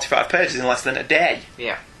 145 pages in less than a day.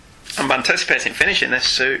 Yeah. I'm anticipating finishing this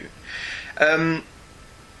soon.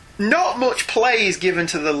 Not much play is given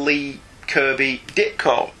to the Lee, Kirby,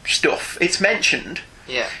 Ditko stuff. It's mentioned.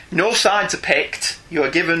 Yeah. No sides are picked. You are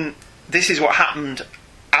given, this is what happened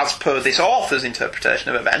as per this author's interpretation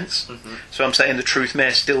of events. Mm-hmm. So I'm saying the truth may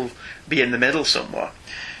still be in the middle somewhere.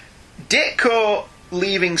 Ditko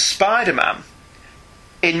leaving Spider-Man,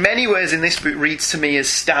 in many ways in this book, reads to me as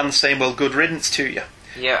Stan saying, well, good riddance to you.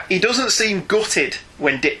 Yeah. He doesn't seem gutted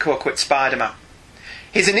when Ditko quit Spider-Man.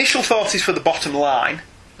 His initial thought is for the bottom line,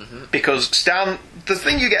 because Stan, the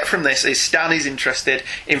thing you get from this is Stan is interested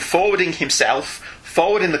in forwarding himself,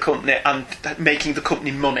 forwarding the company, and making the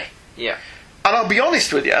company money. Yeah. And I'll be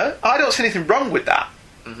honest with you, I don't see anything wrong with that.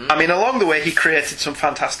 I mean, along the way, he created some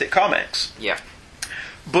fantastic comics. Yeah.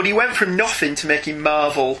 But he went from nothing to making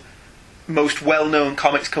Marvel most well-known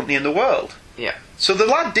comics company in the world. Yeah. So the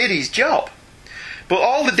lad did his job. But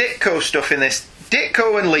all the Ditko stuff in this,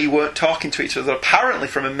 Ditko and Lee weren't talking to each other apparently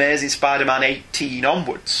from Amazing Spider-Man 18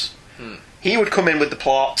 onwards. He would come in with the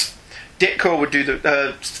plot, Ditko would do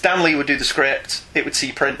the Stan Lee would do the script, it would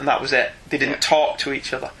see print, and that was it. They didn't talk to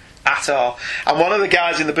each other at all. And one of the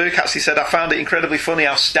guys in the book actually said, I found it incredibly funny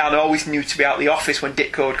how Stan always knew to be out of the office when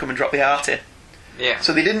Ditko would come and drop the art in. Yeah.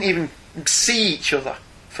 So they didn't even see each other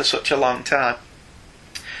for such a long time.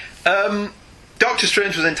 Doctor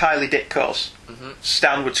Strange was entirely Ditko's.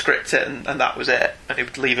 Stan would script it and that was it, and he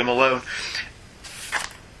would leave him alone.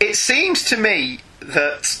 It seems to me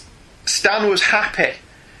that Stan was happy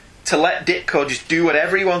to let Ditko just do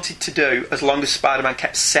whatever he wanted to do as long as Spider-Man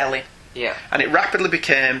kept selling. Yeah. And it rapidly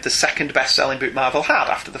became the second best-selling book Marvel had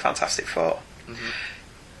after the Fantastic Four.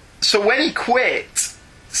 So when he quit,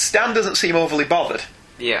 Stan doesn't seem overly bothered.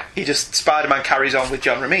 Yeah. He just, Spider-Man carries on with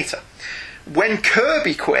John Romita. When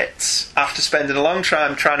Kirby quits, after spending a long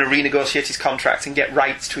time trying to renegotiate his contract and get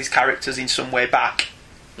rights to his characters in some way back,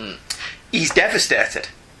 he's devastated.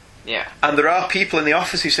 Yeah. And there are people in the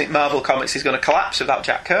office who think Marvel Comics is going to collapse without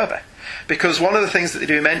Jack Kirby. Because one of the things that they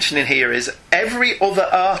do mention in here is every other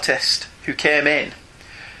artist who came in,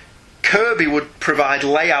 Kirby would provide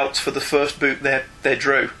layouts for the first book they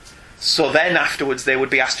drew. So then afterwards they would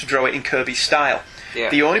be asked to draw it in Kirby's style. Yeah.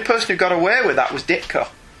 The only person who got away with that was Ditko.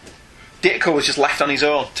 Ditko was just left on his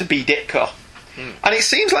own to be Ditko. And it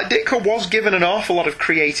seems like Ditko was given an awful lot of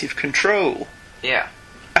creative control. Yeah.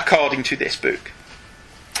 According to this book.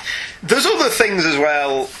 There's other things as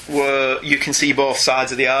well where you can see both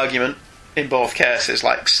sides of the argument in both cases.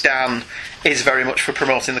 Like Stan is very much for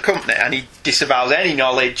promoting the company, and he disavows any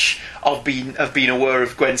knowledge of being aware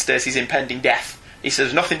of Gwen Stacy's impending death. He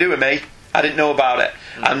says, nothing to do with me, I didn't know about it.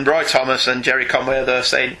 And Roy Thomas and Jerry Conway are there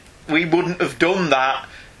saying, we wouldn't have done that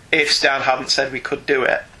if Stan hadn't said we could do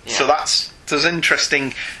it. Yeah. So there's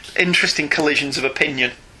interesting collisions of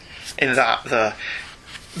opinion in that there.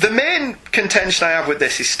 The main contention I have with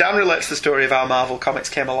this is Stan relates the story of how Marvel Comics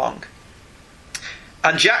came along.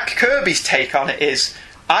 And Jack Kirby's take on it is,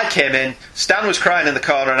 I came in, Stan was crying in the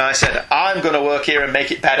corner, and I said, I'm going to work here and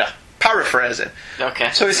make it better. Paraphrasing. Okay.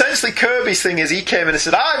 So essentially Kirby's thing is he came in and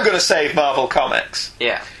said, I'm going to save Marvel Comics.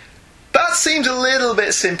 Yeah. That seems a little bit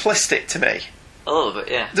simplistic to me. A little bit,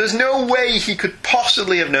 yeah. There's no way he could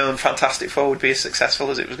possibly have known Fantastic Four would be as successful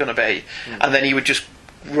as it was going to be, and then he would just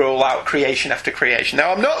roll out creation after creation.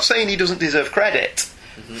 Now, I'm not saying he doesn't deserve credit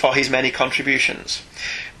for his many contributions,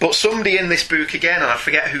 but somebody in this book, again, and I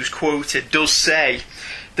forget who's quoted, does say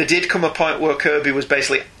there did come a point where Kirby was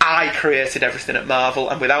basically, I created everything at Marvel,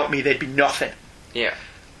 and without me there'd be nothing. Yeah.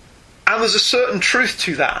 And there's a certain truth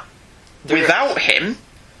to that. Without him,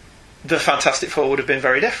 the Fantastic Four would have been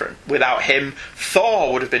very different. Without him,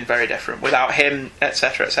 Thor would have been very different. Without him,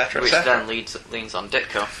 etc., etc., Which etc. then leans on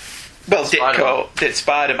Ditko. Well, Spider-Man. Ditko did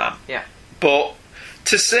Spider-Man. Yeah. But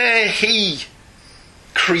to say he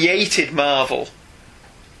created Marvel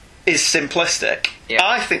is simplistic. Yeah.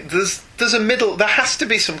 I think there has to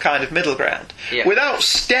be some kind of middle ground. Yeah. Without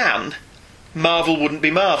Stan, Marvel wouldn't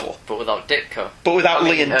be Marvel. But without Ditko. But without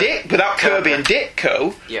without Kirby and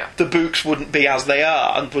Ditko, yeah, the books wouldn't be as they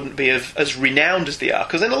are and wouldn't be as renowned as they are.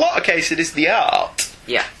 Because in a lot of cases, it is the art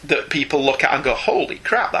that people look at and go, "Holy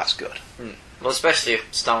crap, that's good." Well, especially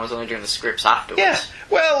if Stan was only doing the scripts afterwards. Yeah.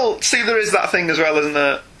 Well, see, there is that thing as well, isn't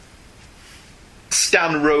there?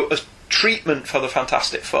 Stan wrote a treatment for the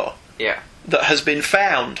Fantastic Four. Yeah. That has been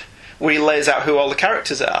found where he lays out who all the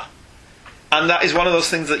characters are. And that is one of those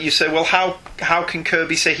things that you say, well, how can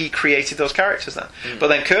Kirby say he created those characters then? But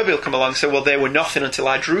then Kirby will come along and say, well, they were nothing until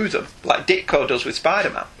I drew them, like Ditko does with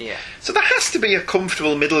Spider-Man. Yeah. So there has to be a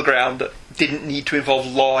comfortable middle ground that didn't need to involve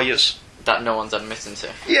lawyers. That no one's admitting to.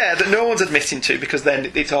 Yeah, that no one's admitting to, because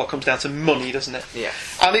then it all comes down to money, doesn't it? Yeah.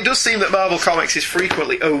 And it does seem that Marvel Comics is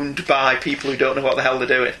frequently owned by people who don't know what the hell they're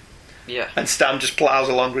doing. Yeah. And Stan just ploughs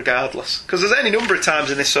along regardless. Because there's any number of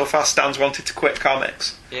times in this so far Stan's wanted to quit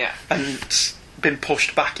comics. Yeah. And been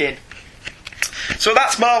pushed back in. So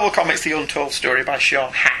that's Marvel Comics The Untold Story by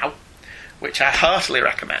Sean Howe, which I heartily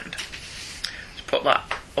recommend. Just put that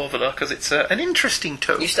over there because it's an interesting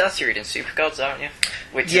tome. You started reading Super Gods, aren't you?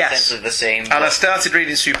 Which yes. is essentially the same. And I started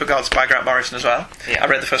reading Super Gods by Grant Morrison as well. Yeah. I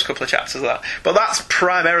read the first couple of chapters of that. But that's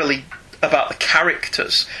primarily about the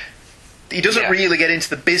characters. He doesn't really get into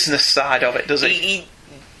the business side of it, does he? He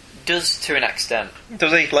does to an extent.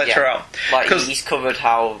 Does he? Later on. Like, he's covered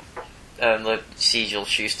how the Siegel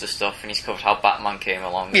Schuster stuff, and he's covered how Batman came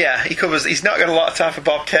along. Yeah, he covers. He's not got a lot of time for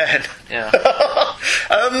Bob Kane. Yeah.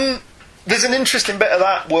 There's an interesting bit of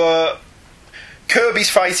that where Kirby's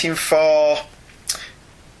fighting for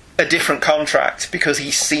a different contract because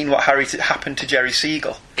he's seen what happened to Jerry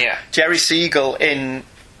Siegel. Yeah. Jerry Siegel in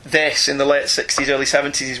the late 60s, early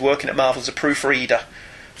 70s, he's working at Marvel as a proofreader.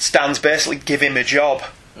 Stan's basically give him a job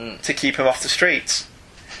to keep him off the streets.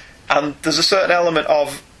 And there's a certain element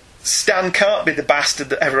of Stan can't be the bastard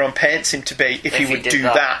that everyone paints him to be if he would do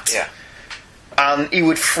that. Yeah. And he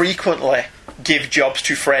would frequently give jobs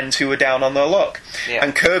to friends who were down on their luck. Yeah.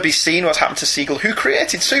 And Kirby's seen what's happened to Siegel, who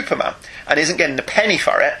created Superman, and isn't getting a penny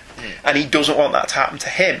for it, and he doesn't want that to happen to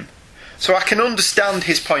him. So I can understand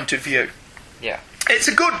his point of view. Yeah. It's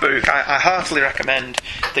a good book. I heartily recommend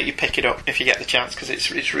that you pick it up if you get the chance, because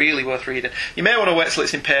it's really worth reading. You may want to wait till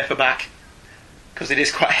it's in paperback, because it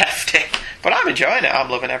is quite hefty. But I'm enjoying it.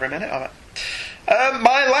 I'm loving every minute of it.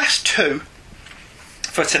 My last two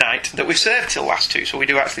for tonight, that we've saved till last two, so we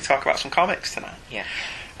do actually talk about some comics tonight. Yeah.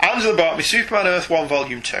 Angela bought me Superman Earth 1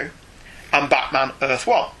 Volume 2 and Batman Earth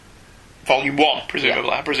 1. Volume 1, presumably.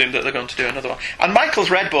 Yeah. I presume that they're going to do another one. And Michael's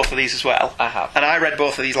read both of these as well. I have. And I read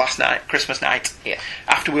both of these last night, Christmas night,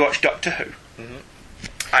 after we watched Doctor Who.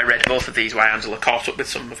 Mm-hmm. I read both of these while Angela caught up with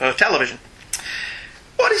some of her television.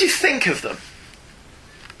 What did you think of them?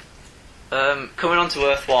 Coming on to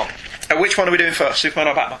Earth 1. Which one are we doing first, Superman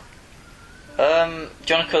or Batman? Do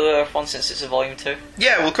you want to cover Earth 1 since it's a Volume 2?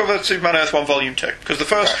 Yeah, we'll cover Superman Earth 1 Volume 2. Because the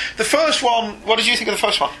first one, what did you think of the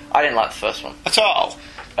first one? I didn't like the first one. At all?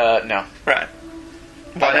 No. Right.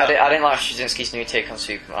 I didn't like Straczynski's new take on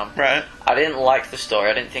Superman. Right. I didn't like the story.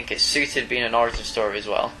 I didn't think it suited being an origin story as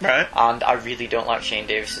well. Right. And I really don't like Shane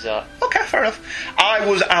Davis's art. Okay, fair enough. I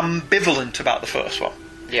was ambivalent about the first one.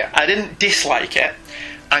 Yeah. I didn't dislike it.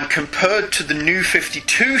 And compared to the new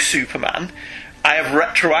 52 Superman, I have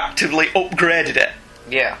retroactively upgraded it.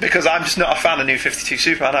 Yeah. Because I'm just not a fan of New 52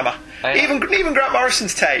 Superman, am I? Even Grant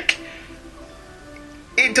Morrison's take,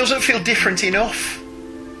 it doesn't feel different enough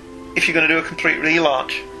if you're going to do a complete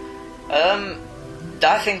relaunch.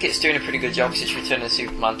 I think it's doing a pretty good job because it's returning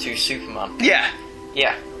Superman to Superman. Yeah.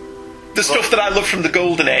 Yeah. The stuff that I love from the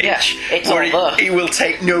Golden Age, where he will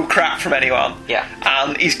take no crap from anyone. Yeah.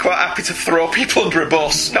 And he's quite happy to throw people under a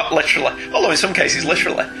bus, not literally, although in some cases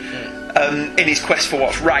literally. In his quest for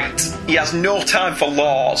what's right. He has no time for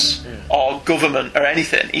laws or government or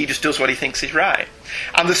anything. He just does what he thinks is right.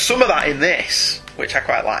 And there's some of that in this, which I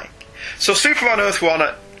quite like. So Superman Earth 1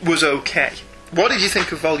 was okay. What did you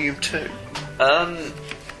think of Volume 2?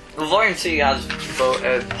 Well, Volume 2 has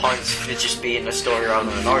points for just being a story rather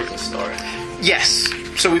than an origin story. Yes.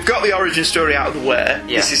 So we've got the origin story out of the way.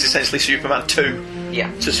 Yeah. This is essentially Superman 2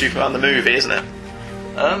 to Superman the movie, isn't it?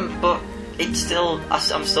 But it's still...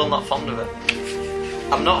 I'm still not fond of it.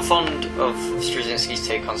 I'm not fond of Straczynski's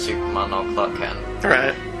take on Superman or Clark Kent.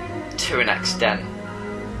 Right. To an extent.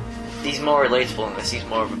 He's more relatable in this. He's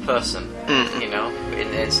more of a person, you know,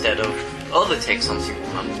 instead of other takes on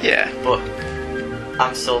Superman. Yeah. But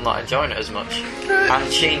I'm still not enjoying it as much. Right.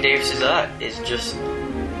 And Shane Davis's art is just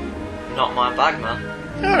not my bag,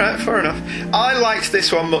 man. Alright, fair enough. I liked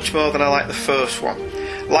this one much more than I liked the first one.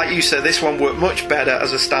 Like you said, this one worked much better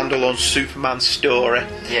as a standalone Superman story.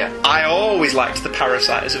 Yeah. I always liked the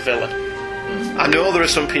Parasite as a villain. I know there are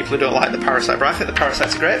some people who don't like the Parasite, but I think the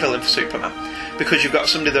Parasite's a great villain for Superman. Because you've got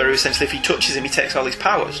somebody there who essentially, if he touches him, he takes all his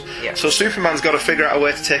powers. Yeah. So Superman's got to figure out a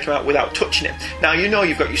way to take him out without touching him. Now, you know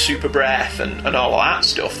you've got your super breath and all of that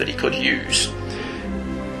stuff that he could use.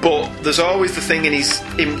 But there's always the thing in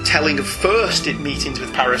him telling of first in meetings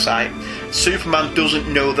with Parasite, Superman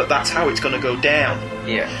doesn't know that that's how it's going to go down.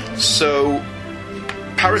 Yeah. So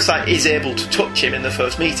Parasite is able to touch him in the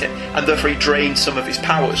first meeting, and therefore he drains some of his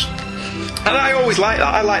powers. And I always like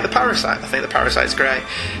that. I like the Parasite. I think the Parasite's great.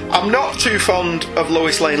 I'm not too fond of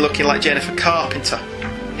Lois Lane looking like Jennifer Carpenter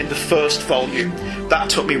in the first volume. That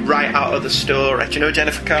took me right out of the story. Do you know who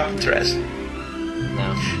Jennifer Carpenter is?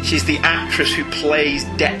 No. She's the actress who plays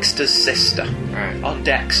Dexter's sister on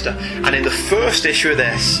Dexter. And in the first issue of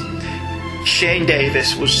this, Shane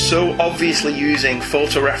Davis was so obviously using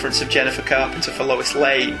photo reference of Jennifer Carpenter for Lois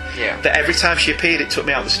Lane that every time she appeared it took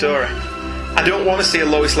me out of the story. I don't want to see a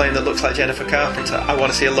Lois Lane that looks like Jennifer Carpenter. I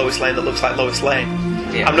want to see a Lois Lane that looks like Lois Lane.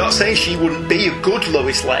 Yeah. I'm not saying she wouldn't be a good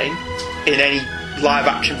Lois Lane in any live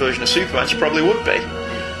action version of Superman. She probably would be.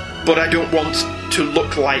 But I don't want to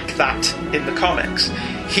look like that in the comics.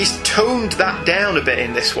 He's toned that down a bit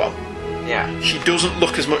in this one. Yeah. She doesn't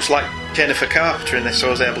look as much like Jennifer Carpenter in this, so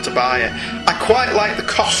I was able to buy it. I quite like the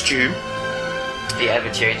costume. The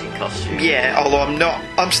ever-changing costume. Yeah, although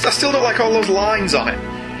I still don't like all those lines on it.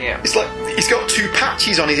 Yeah. It's like he's got two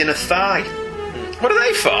patches on his inner thigh. What are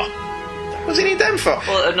they for? What does he need them for?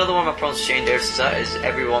 Well, another one of my problems with Shane Davis is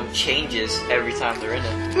everyone changes every time they're in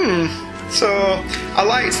it. So I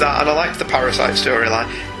liked that, and I liked the Parasite storyline.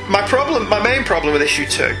 My main problem with issue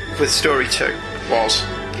 2, with story 2, was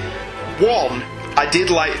 1. I did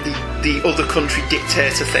like the other country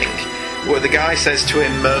dictator thing, where the guy says to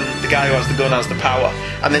him, the guy who has the gun has the power,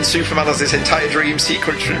 and then Superman has this entire dream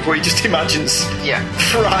sequence where he just imagines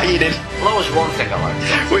frying him. Well, that was one thing I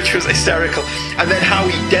liked. Which was hysterical. And then how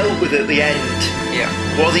he dealt with it at the end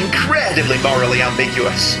was incredibly morally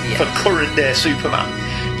ambiguous for current day Superman.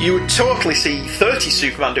 You would totally see 30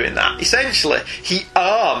 Superman doing that. Essentially, he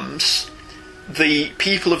arms the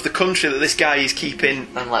people of the country that this guy is keeping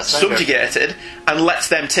subjugated and lets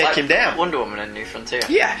them take him down. Wonder Woman in New Frontier.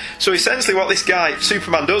 Yeah. So essentially what this guy,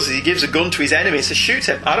 Superman, does is he gives a gun to his enemy and says, shoot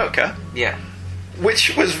him, I don't care. Yeah.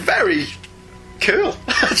 Which was very cool.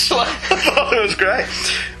 Actually, I thought it was great.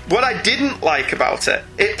 What I didn't like about it,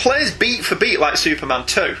 it plays beat for beat like Superman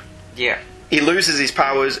 2. Yeah. He loses his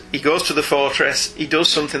powers, he goes to the fortress, he does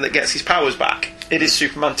something that gets his powers back. It is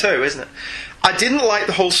Superman 2, isn't it? I didn't like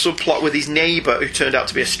the whole subplot with his neighbour who turned out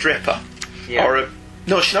to be a stripper. Yeah.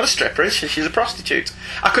 No, she's not a stripper, is she? She's a prostitute.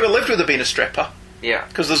 I could have lived with her being a stripper. Yeah.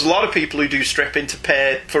 Because there's a lot of people who do stripping to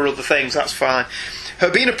pay for other things, that's fine.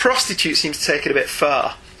 Her being a prostitute seems to take it a bit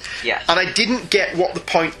far. Yeah. And I didn't get what the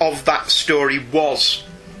point of that story was.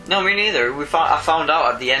 No, me neither. I found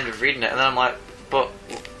out at the end of reading it, and then I'm like, but...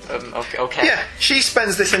 okay. Yeah, she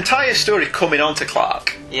spends this entire story coming on to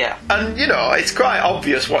Clark. Yeah. And, you know, it's quite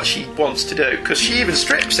obvious what she wants to do, because she even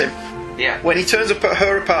strips him. Yeah. When he turns up at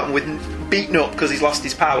her apartment with beaten up because he's lost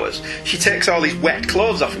his powers, she takes all his wet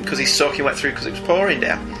clothes off him because he's soaking wet through because it was pouring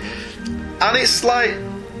down. And it's like,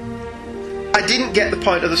 I didn't get the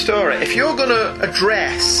point of the story. If you're going to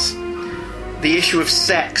address the issue of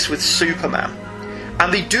sex with Superman,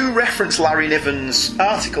 and they do reference Larry Niven's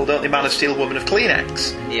article, don't they, Man of Steel, Woman of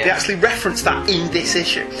Kleenex? Yeah. They actually reference that in this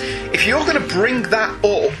issue. If you're going to bring that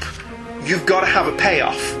up, you've got to have a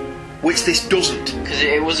payoff, which this doesn't. Because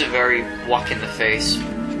it was a very whack in the face.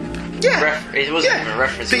 Yeah. It wasn't even a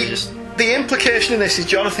reference, it was just... The implication in this is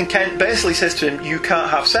Jonathan Kent basically says to him, you can't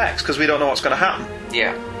have sex because we don't know what's going to happen.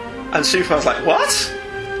 Yeah. And Superman's like, what?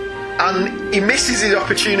 And he misses his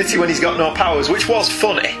opportunity when he's got no powers, which was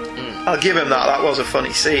funny. I'll give him that. That was a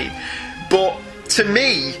funny scene. But to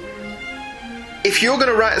me, if you're going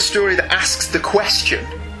to write a story that asks the question,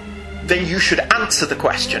 then you should answer the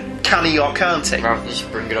question. Can he or can't he? Rather than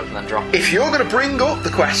just bring it up and then drop it. If you're going to bring up the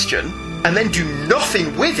question and then do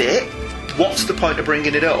nothing with it, what's the point of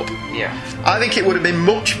bringing it up? Yeah. I think it would have been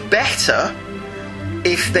much better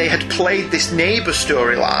if they had played this neighbour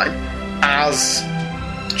storyline as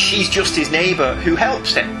she's just his neighbour who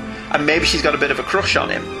helps him, and maybe she's got a bit of a crush on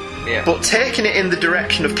him. Yeah. But taking it in the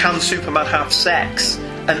direction of can Superman have sex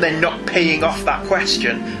and then not paying off that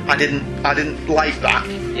question, I didn't like that.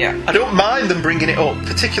 Yeah. I don't mind them bringing it up,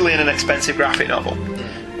 particularly in an expensive graphic novel,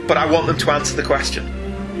 but I want them to answer the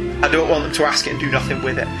question. I don't want them to ask it and do nothing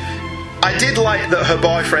with it. I did like that her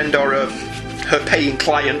boyfriend or her paying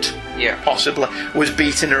client, possibly, was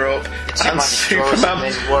beating her up, and Superman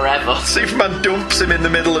dumps him in the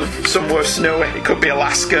middle of somewhere snowy. It could be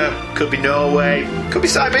Alaska, could be Norway, could be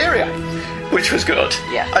Siberia, which was good.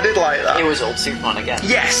 Yeah. I did like that. It was old Superman again.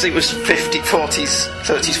 Yes, it was 30s,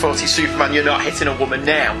 40s Superman. You're not hitting a woman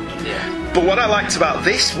now. Yeah. But what I liked about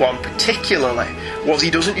this one particularly was he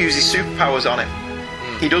doesn't use his superpowers on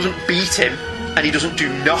him. He doesn't beat him, and he doesn't do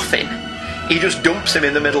nothing. He just dumps him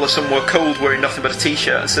in the middle of somewhere cold wearing nothing but a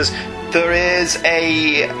t-shirt and says, there is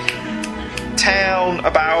a town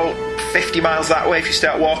about 50 miles that way. If you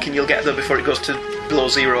start walking, you'll get there before it goes to below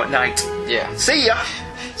zero at night. Yeah. See ya!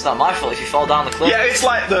 It's not my fault if you fall down the cliff. Yeah, it's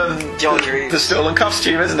like the stolen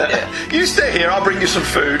costume, isn't it? Yeah. You stay here, I'll bring you some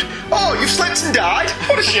food. Oh, you've slipped and died?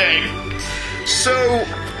 What a shame. So,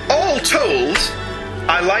 all told,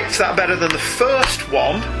 I liked that better than the first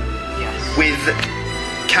one, Yes.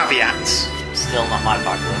 with caveats. Still not my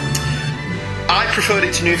bag though. I preferred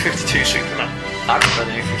it to New 52 Superman. I prefer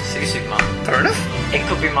the New 52 Superman. Fair enough. It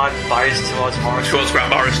could be my bias towards Morrison. Towards Grant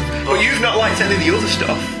Morrison. But you've not liked any of the other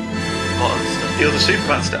stuff. What other stuff? The other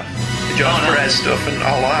Superman stuff. The John Oh, no. Perez stuff and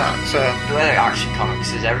all that. So, The way Action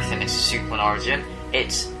Comics is everything. It's a Superman origin.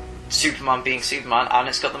 It's Superman being Superman, and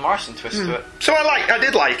it's got the Morrison twist to it. so I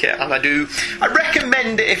did like it, and I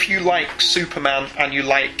recommend it if you like Superman and you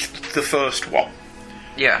liked the first one.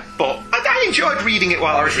 Yeah. But I enjoyed reading it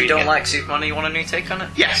while I Or was if you reading don't it. like Superman and you want a new take on it.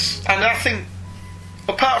 Yes, and I think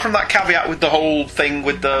apart from that caveat with the whole thing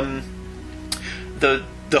with the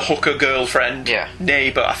hooker girlfriend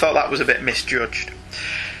neighbour, I thought that was a bit misjudged.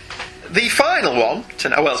 The final one,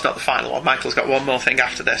 well, it's not the final one. Michael's got one more thing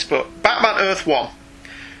after this, but Batman Earth 1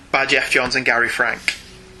 by Jeff Johns and Gary Frank,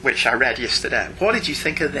 which I read yesterday. What did you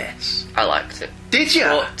think of this? I liked it. Did you?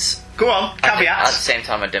 But Go on, at the caveats. same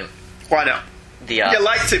time, I didn't. Why not? The art. You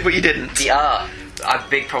liked it, but you didn't. The art. I have a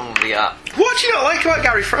big problem with the art. What do you not like about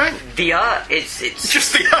Gary Frank? The art, it's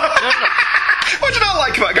Just the art. What do you not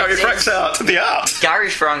like about Gary Frank's art? The art. Gary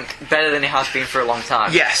Frank better than he has been for a long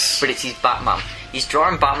time. Yes. But it's his Batman. He's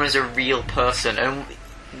drawing Batman as a real person, and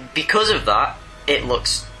because of that, it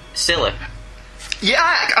looks silly.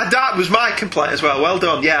 Yeah, that was my complaint as well. Well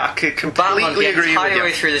done. Yeah, I could completely Batman, the agree with entire you.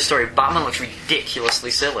 way through the story, Batman looks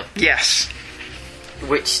ridiculously silly, Yes.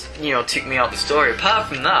 which, took me out of the story. Apart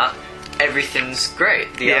from that, everything's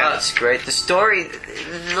great. The Yeah. art's great. The story,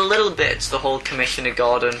 the little bits, the whole Commissioner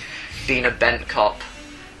Gordon being a bent cop,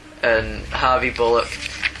 and Harvey Bullock.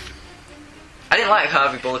 I didn't like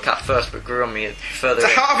Harvey Bullock at first, but grew on me further The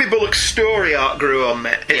in. Harvey Bullock story arc grew on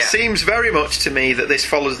me. It Yeah. seems very much to me that this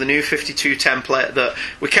follows the New 52 template, that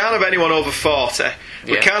we can't have anyone over 40,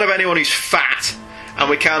 we Yeah. can't have anyone who's fat, and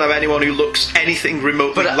we can't have anyone who looks anything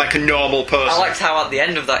remotely But, like a normal person. I liked how at the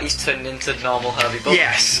end of that he's turned into normal Harvey Bullock.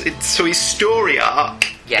 Yes, so his story arc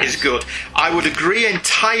Yes. is good. I would agree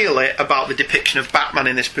entirely about the depiction of Batman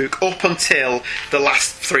in this book up until the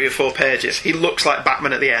last 3 or 4 pages. He looks like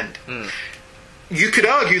Batman at the end. You could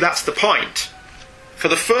argue that's the point. For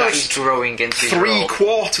the That he's first growing into his 3 role.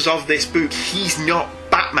 quarters of this book, he's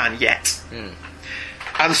not Batman yet.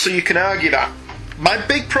 And so you can argue that. My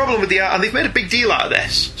big problem with the art, and they've made a big deal out of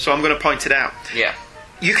this, so I'm going to point it out. Yeah.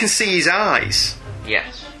 You can see his eyes.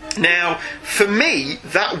 Yes. Now, for me,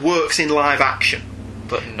 that works in live action,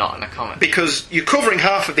 But not in a comic. because you're covering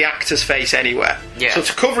half of the actor's face anyway. Yeah. So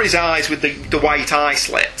to cover his eyes with the white eye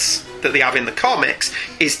slits that they have in the comics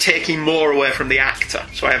is taking more away from the actor.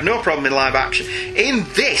 So I have no problem in live action. In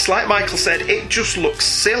this, like Michael said, it just looks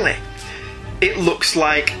silly. It looks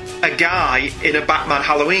like a guy in a Batman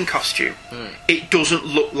Halloween costume. It doesn't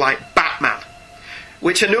look like Batman.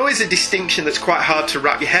 Which I know is a distinction that's quite hard to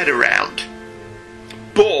wrap your head around.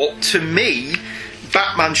 But to me,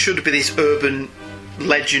 Batman should be this urban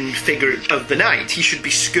legend figure of the night. He should be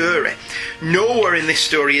scary. Nowhere in this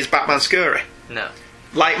story is Batman scary. No.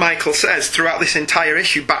 Like Michael says, throughout this entire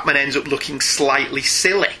issue, Batman ends up looking slightly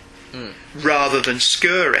silly rather than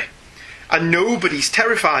scary. And nobody's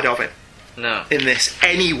terrified of him No. in this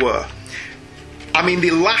anywhere. I mean,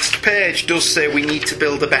 the last page does say we need to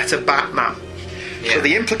build a better Batman. Yeah. So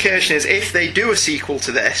the implication is if they do a sequel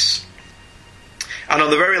to this, and on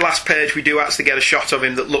the very last page we do actually get a shot of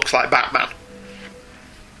him that looks like Batman,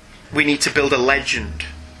 we need to build a legend.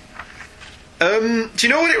 Do you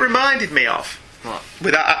know what it reminded me of? What?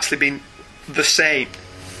 Without actually being the same.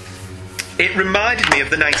 It reminded me of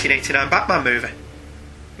the 1989 Batman movie.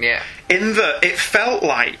 Yeah. In that it felt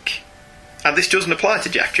like, and this doesn't apply to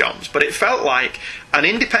Jeff Johns, but it felt like an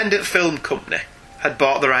independent film company had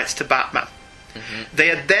bought the rights to Batman. They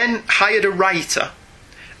had then hired a writer,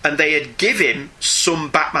 and they had given him some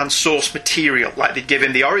Batman source material. Like they'd give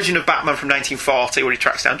him the origin of Batman from 1940, where he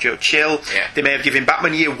tracks down Joe Chill. Yeah. They may have given him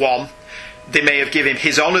Batman Year One. They may have given him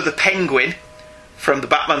His Honor the Penguin from the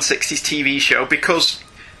Batman 60s TV show, because,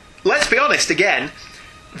 let's be honest again,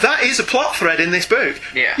 That is a plot thread in this book.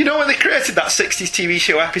 Yeah. You know when they created that 60s TV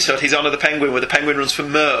show episode, His Honour the Penguin, where the penguin runs for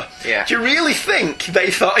Mer? Yeah. Do you really think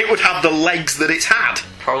they thought it would have the legs that it's had?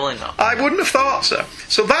 Probably not. I wouldn't have thought so.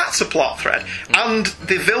 So that's a plot thread. And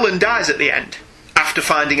the villain dies at the end, after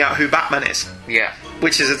finding out who Batman is. Yeah.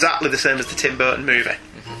 Which is exactly the same as the Tim Burton movie.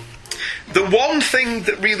 The one thing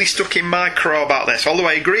that really stuck in my craw about this, although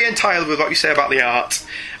I agree entirely with what you say about the art,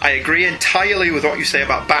 I agree entirely with what you say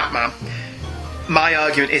about Batman, my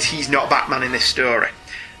argument is he's not Batman in this story.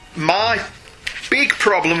 My big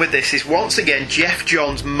problem with this is, once again, Jeff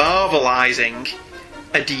Johns marvelising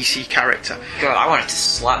a DC character. God, I wanted to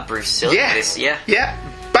slap Bruce Silver for this. Yeah. Yeah.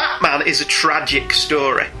 Batman is a tragic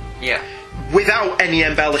story. Yeah. Without any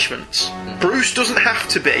embellishments. Bruce doesn't have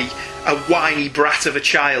to be a whiny brat of a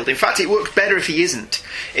child. In fact, it works better if he isn't.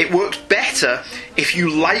 It works better if you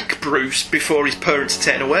like Bruce before his parents are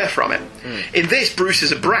taken away from him. In this, Bruce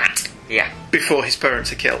is a brat before his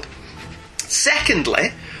parents are killed.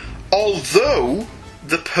 Secondly, although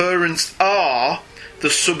the parents are the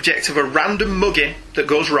subject of a random mugging that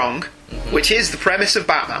goes wrong, which is the premise of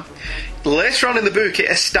Batman, later on in the book it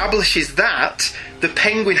establishes that the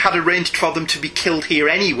Penguin had arranged for them to be killed here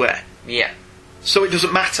anyway. Yeah. So it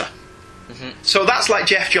doesn't matter. So that's like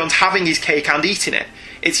Jeff Johns having his cake and eating it.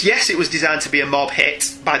 It's, yes, it was designed to be a mob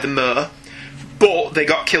hit by the Mer, but they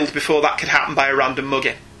got killed before that could happen by a random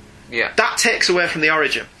mugging. Yeah. That takes away from the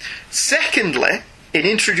origin. Secondly, in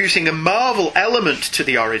introducing a Marvel element to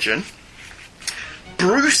the origin,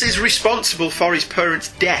 Bruce is responsible for his parents'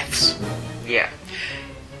 deaths. Yeah.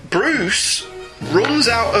 Bruce runs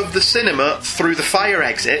out of the cinema through the fire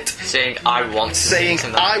exit, saying, I want to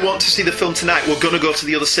see the film tonight, we're going to go to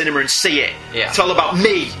the other cinema and see it. Yeah. It's all about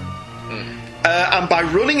me. And by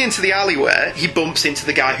running into the alleyway, he bumps into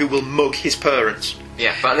the guy who will mug his parents.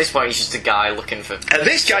 Yeah, but at this point he's just a guy looking for...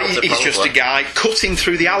 This guy is just a guy cutting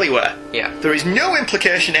through the alleyway. Yeah. There is no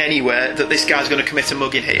implication anywhere that this guy's going to commit a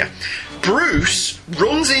mugging here. Bruce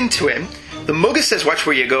runs into him. The mugger says, "Watch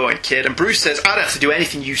where you're going, kid." And Bruce says, "I don't have to do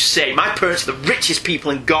anything you say. My parents are the richest people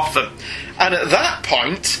in Gotham." And at that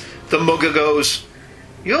point, the mugger goes,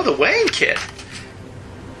 "You're the Wayne kid."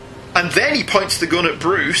 And then he points the gun at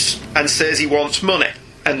Bruce and says he wants money.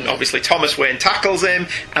 And obviously Thomas Wayne tackles him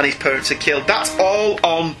and his parents are killed. That's all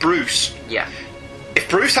on Bruce. Yeah. If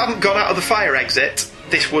Bruce hadn't gone out of the fire exit,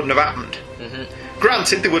 this wouldn't have happened.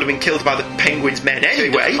 Granted, they would have been killed by the Penguin's men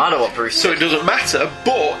anyway. So it doesn't matter what Bruce So it doesn't matter,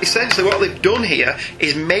 but essentially what they've done here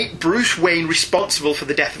is make Bruce Wayne responsible for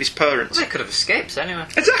the death of his parents. Well, they could have escaped anyway.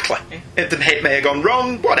 Exactly. Yeah. If the hit may have gone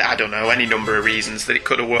wrong, I don't know, any number of reasons that it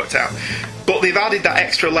could have worked out. But they've added that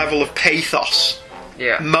extra level of pathos,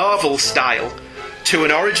 Marvel style, to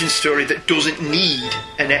an origin story that doesn't need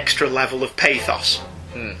an extra level of pathos.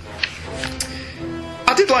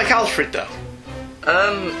 I did like Alfred, though.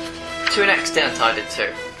 To an extent, I did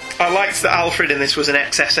too. I liked that Alfred in this was an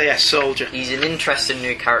ex-SAS soldier. He's an interesting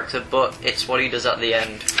new character, but it's what he does at the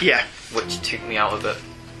end. Yeah. Which took me out of it.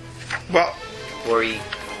 Well... Where he...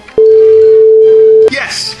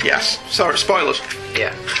 Yes. Sorry, spoilers.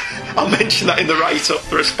 Yeah. I'll mention that in the write-up.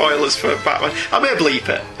 There are spoilers for Batman. I may bleep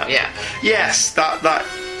it. Yeah. Yes,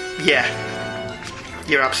 yeah.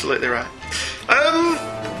 You're absolutely right.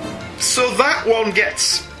 So that one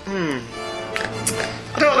gets...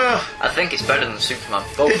 I don't know. I think it's better than Superman.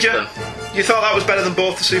 Both Did you? of them. You thought that was better than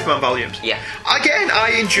both the Superman volumes? Yeah. Again,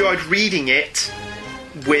 I enjoyed reading it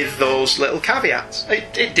with those little caveats.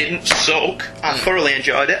 It didn't suck. I thoroughly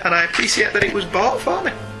enjoyed it, and I appreciate that it was bought for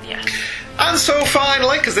me. Yeah. And so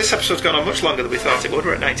finally, because this episode's gone on much longer than we thought it would,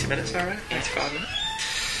 we're at 90 minutes, alright? 95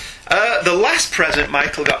 minutes. The last present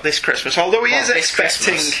Michael got this Christmas, although he is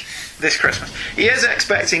expecting... This Christmas. He is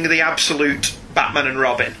expecting the absolute Batman and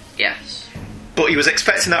Robin. Yes. But he was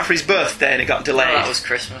expecting that for his birthday and it got delayed. Oh, that was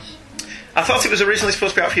Christmas. I thought it was originally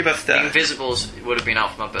supposed to be out for your birthday. The Invisibles would have been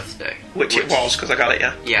out for my birthday. Which it was, because I got it,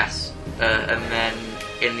 yeah. Yes. And then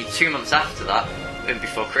in the 2 months after that, and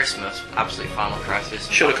before Christmas, Absolute Final Crisis.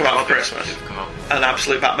 Should have come out for Christmas. Should have come out. And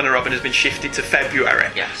Absolute Batman and Robin has been shifted to February.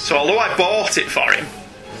 Yes. So although I bought it for him,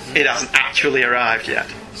 it hasn't actually arrived yet.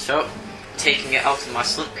 So, taking it out of my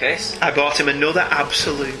slipcase. I bought him another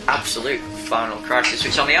Absolute Final Crisis,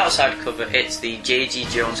 which on the outside cover, it's the J.G.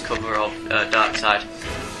 Jones cover of Darkseid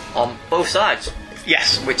on both sides.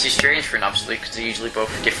 Yes. Which is strange for an Absolute, because they're usually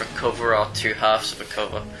both a different cover or two halves of a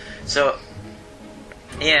cover. So,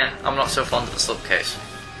 yeah, I'm not so fond of the slipcase.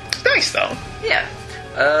 Nice, though. Yeah.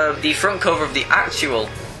 The front cover of the actual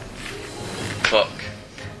book.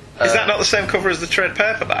 Is that not the same cover as the trade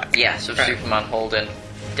paperback? Yes, of Superman holding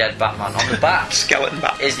dead Batman. On the back Skeleton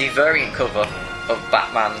Bat. is the variant cover of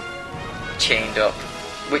Batman chained up,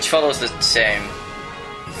 which follows the same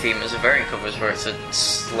theme as the variant covers, where it's a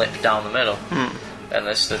slip down the middle, and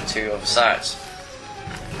there's the two other sides.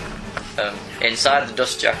 Inside the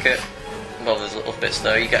dust jacket, well, there's little bits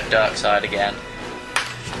there. You get Darkseid again,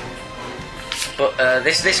 but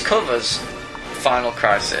this covers Final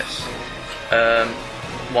Crisis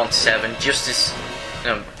 1-7, Justice,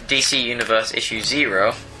 DC Universe issue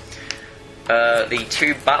 0, the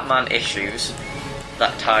 2 Batman issues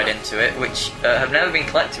that tied into it, which have never been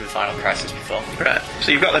collected with Final Crisis before. Right.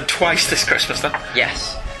 So you've got them twice this Christmas, then?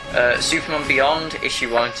 Yes. Superman Beyond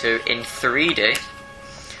issue 1 and 2 in 3D,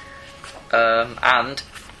 and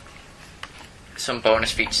some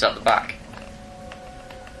bonus features at the back.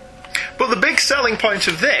 But the big selling point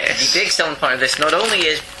of this... The big selling point of this not only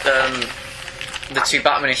is the 2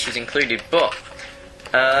 Batman issues included, but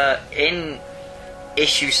in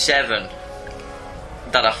issue 7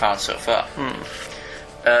 that I found so far,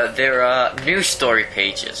 there are new story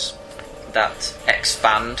pages that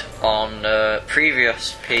expand on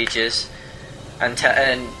previous pages and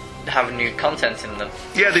have new content in them.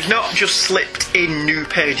 Yeah, they've not just slipped in new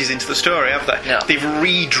pages into the story, have they? No. They've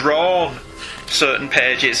redrawn certain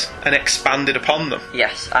pages and expanded upon them.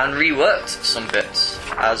 Yes, and reworked some bits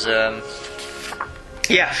as...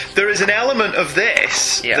 Yeah, there is an element of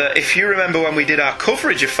this that, if you remember when we did our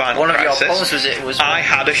coverage of Final Crisis, one of your problems was it was... I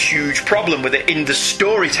had a huge problem with it in the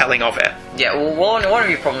storytelling of it. Yeah, well, one of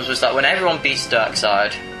your problems was that when everyone beats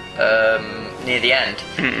Darkseid near the end,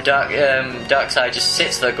 Darkseid just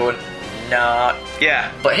sits there going, nah.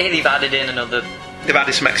 Yeah. But here they've added in another... They've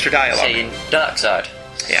added some extra dialogue. Saying Darkseid.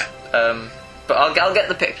 Yeah. But I'll get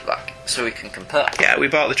the paperback so we can compare. Yeah, we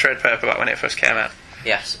bought the trade paperback when it first came out.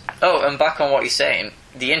 Yes. Oh, and back on what you're saying,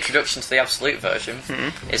 the introduction to the Absolute version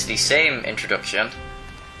is the same introduction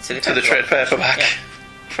to the trade paperback. Yeah.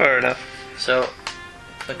 Fair enough. So,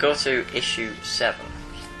 we'll go to issue 7.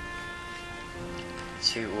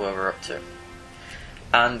 See where we're up to.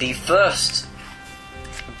 And the first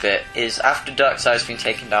bit is after Darkseid's been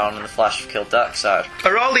taken down and the Flash have killed Darkseid.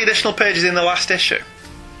 Are all the additional pages in the last issue?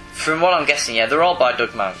 From what I'm guessing, yeah, they're all by Doug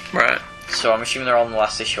Mank. Right. So I'm assuming they're all in the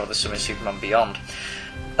last issue, or there's some in Superman Beyond.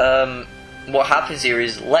 What happens here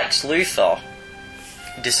is Lex Luthor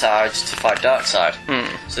decides to fight Darkseid.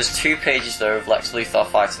 So there's 2 pages there of Lex Luthor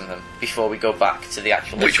fighting them before we go back to the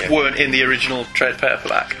actual Which issue. weren't in the original trade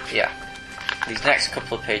paperback. Yeah. These next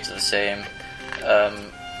couple of pages are the same.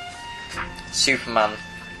 Superman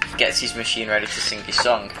gets his machine ready to sing his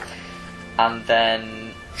song, and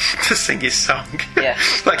then... to sing his song. Yeah.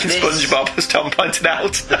 Like in SpongeBob, as Tom pointed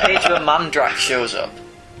out. The page where Mandrake shows up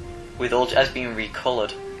with all as being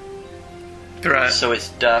recoloured. Right. So it's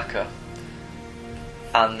darker.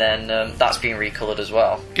 And then that's being recoloured as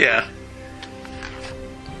well. Yeah.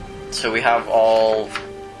 So we have all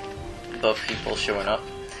the people showing up.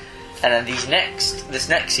 And then this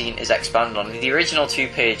next scene is expanded on. In the original 2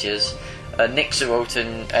 pages, Nick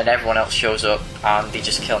Zuoten and everyone else shows up and they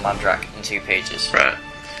just kill Mandrake in 2 pages. Right.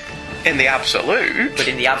 In the Absolute... But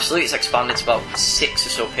in the Absolute it's expanded to about 6 or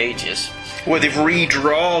so pages. Where they've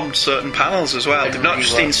redrawn certain panels as well. And They've not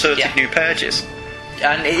just inserted new pages.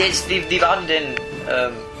 And they've added in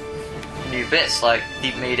new bits, like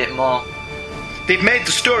they've made it more... They've made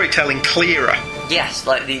the storytelling clearer. Yes,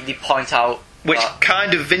 like they point out... Which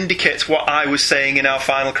kind of vindicates what I was saying in our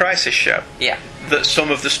Final Crisis show. Yeah. That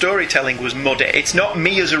some of the storytelling was muddy. It's not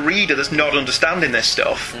me as a reader that's not understanding this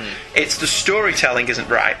stuff. It's the storytelling isn't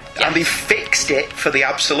right. Yes. And they fixed it for the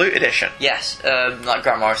Absolute Edition. Yes, like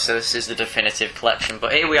Grant Morris says, this is the definitive collection.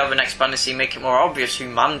 But here we have an expanded scene make it more obvious who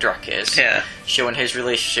Mandrake is. Yeah. Showing his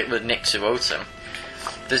relationship with Nick Zuoten.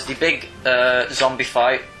 There's the big zombie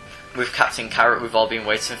fight with Captain Carrot we've all been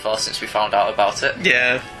waiting for since we found out about it.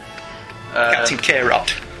 Yeah. Captain K-Rod.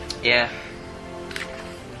 Yeah.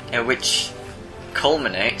 Which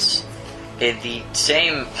culminates in the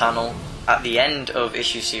same panel at the end of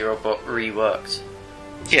issue 0 but reworked.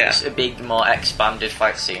 Yeah. It's a big, more expanded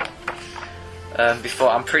fight scene. Before,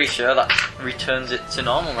 I'm pretty sure that returns it to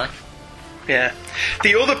normal then. Yeah.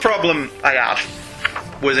 The other problem I had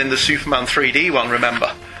was in the Superman 3D one,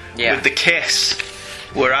 remember? Yeah. With the kiss.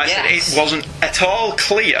 Where I said it wasn't at all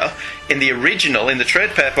clear in the original, in the trade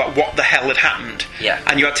paper, what the hell had happened. Yeah.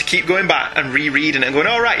 And you had to keep going back and rereading it and going,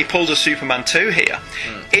 alright, he pulls a Superman 2 here.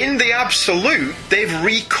 In the Absolute, they've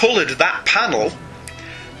recoloured that panel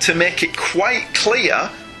to make it quite clear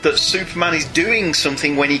that Superman is doing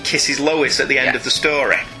something when he kisses Lois at the end of the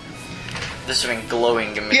story. There's something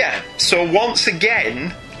glowing in me. Yeah, so once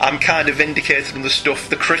again, I'm kind of vindicated on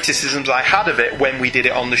the criticisms I had of it when we did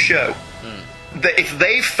it on the show. That if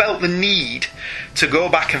they felt the need to go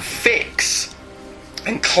back and fix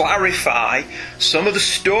and clarify some of the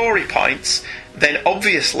story points, then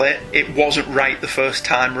obviously it wasn't right the first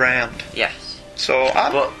time round. Yes. So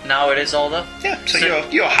But now it is all though. yeah, so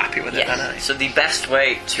you're happy with it, Yes. then, aren't you? So the best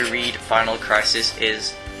way to read Final Crisis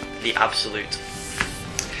is the absolute.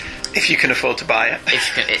 If you can afford to buy it. If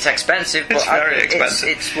you can, it's expensive, but It's very expensive.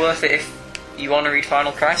 It's worth it if you want to read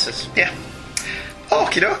Final Crisis. Yeah.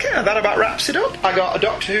 Okie dokie, that about wraps it up. I got a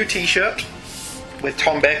Doctor Who t-shirt with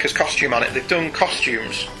Tom Baker's costume on it. They've done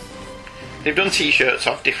costumes. They've done t-shirts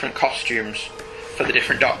of different costumes for the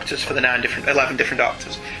different Doctors, for the 11 different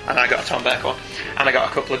Doctors. And I got a Tom Baker one. And I got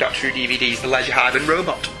a couple of Doctor Who DVDs, The Leisure Hive and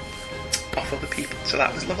Robot, off other people. So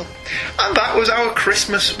that was lovely. And that was our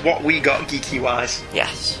Christmas What We Got geeky-wise.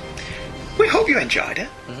 Yes. We hope you enjoyed it.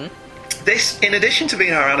 Mm-hmm. This, in addition to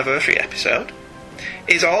being our anniversary episode,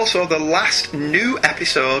 is also the last new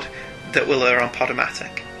episode that will air on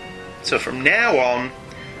Podomatic. So from now on,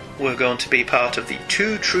 we're going to be part of the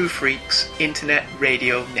Two True Freaks Internet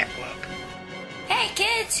Radio Network. Hey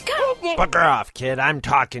kids, come. Bugger off, kid. I'm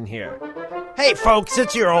talking here. Hey, folks,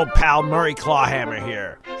 it's your old pal Murray Clawhammer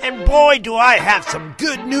here. And boy, do I have some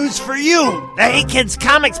good news for you. The Hey Kids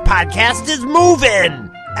Comics podcast is moving.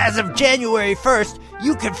 As of January 1st,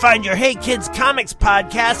 you can find your Hey Kids Comics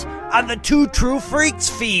podcast on the Two True Freaks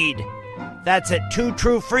feed. That's at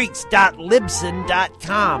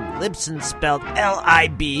twotruefreaks.libsyn.com. Libsyn spelled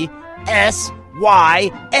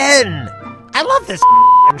Libsyn. I love this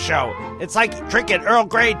show. It's like drinking Earl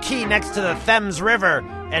Grey tea next to the Thames River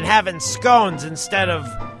and having scones instead of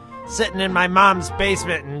sitting in my mom's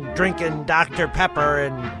basement and drinking Dr. Pepper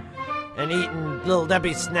and eating Little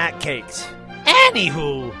Debbie snack cakes.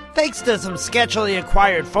 Anywho, thanks to some sketchily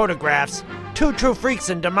acquired photographs, Two True Freaks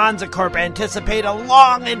and Demonza Corp anticipate a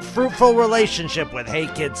long and fruitful relationship with Hey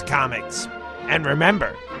Kids Comics. And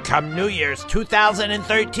remember, come New Year's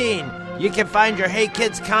 2013, you can find your Hey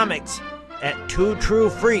Kids Comics at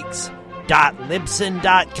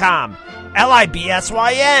twotruefreaks.libsyn.com.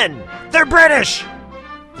 Libsyn! They're British!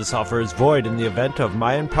 This offer is void in the event of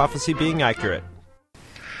Mayan prophecy being accurate.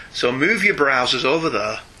 So move your browsers over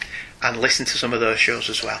there and listen to some of those shows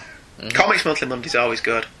as well. Comics Monthly Monday is always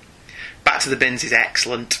good. Back to the Bins is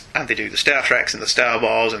excellent, and they do the Star Treks and the Star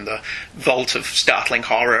Wars and the Vault of Startling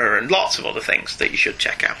Horror and lots of other things that you should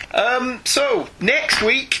check out. So, next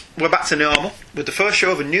week, we're back to normal with the first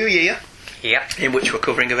show of a new year, in which we're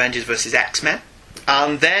covering Avengers vs. X-Men.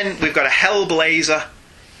 And then we've got a Hellblazer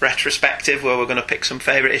retrospective where we're going to pick some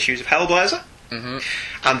favourite issues of Hellblazer.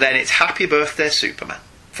 And then it's Happy Birthday Superman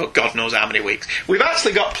for God knows how many weeks. We've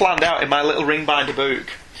actually got planned out in my little ring binder book.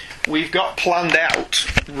 We've got planned out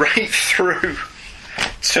right through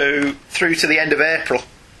to the end of April,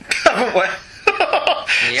 haven't we?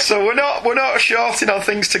 Yep. So we're not shorting on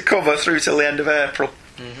things to cover through till the end of April.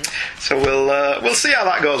 So we'll see how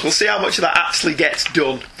that goes. We'll see how much of that actually gets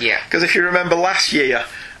done. Yeah. Because if you remember last year,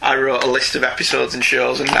 I wrote a list of episodes and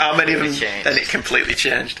shows, and how many of them, Changed. and it completely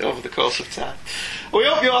changed over the course of time. We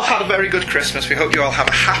hope you all had a very good Christmas. We hope you all have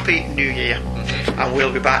a happy New Year, and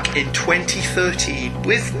we'll be back in 2013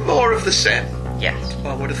 with more of the same. Yes.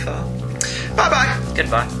 I would have thought. Bye bye.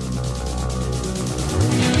 Goodbye.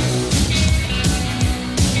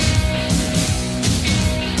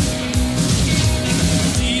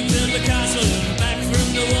 Deep in the castle, back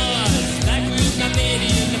from the wars, back with my baby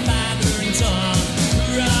and the father and son.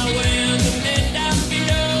 Hurrah, when the men down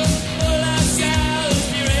below, all ourselves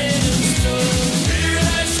be ready to snow. Hear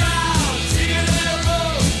their shouts, hear their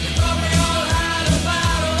roar, but we all had a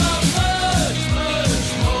battle of much, much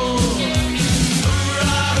more.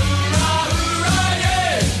 Hurrah, hurrah, hurrah,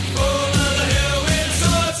 yeah, over the hill with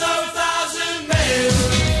swords of 1,000 men.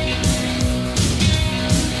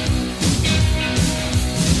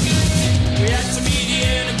 We had to meet the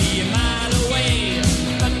enemy a mile away.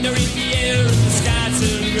 Thunder in the air and the sky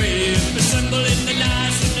turned grey. Assemble in the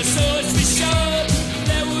night and the swords we showed.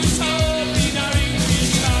 There was hope in our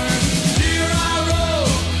English heart. Hear our roar,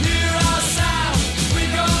 hear our sound. We're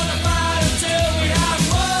gonna fight until we have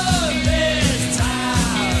won this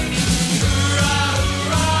town. Hurrah,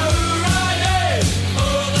 hurrah, hurrah, yeah.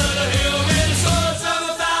 Over the hill with swords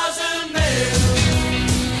of 1,000 men.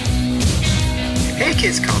 Hey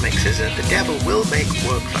Kids Comics is a The Devil Will Make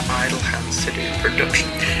Work for Idle Hands to Do production,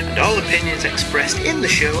 and all opinions expressed in the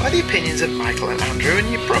show are the opinions of Michael and Andrew, and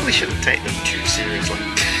you probably shouldn't take them too seriously.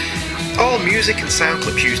 All music and sound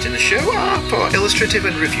clips used in the show are for illustrative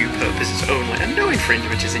and review purposes only, and no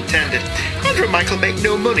infringement is intended. Andrew and Michael make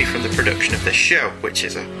no money from the production of this show, which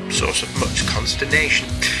is a source of much consternation.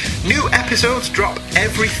 New episodes drop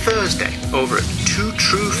every Thursday over at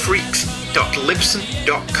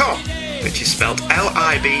twotruefreaks.libsyn.com. which is spelled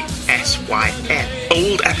Libsyn.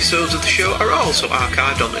 Old episodes of the show are also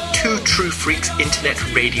archived on the Two True Freaks internet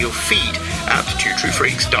radio feed at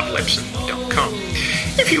twotruefreaks.libsyn.com.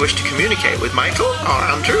 If you wish to communicate with Michael or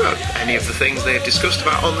Andrew or any of the things they've discussed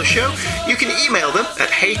about on the show, you can email them at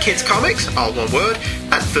heykidscomics, all one word,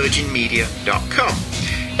 at virginmedia.com.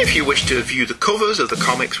 If you wish to view the covers of the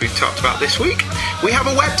comics we've talked about this week, we have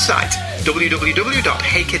a website,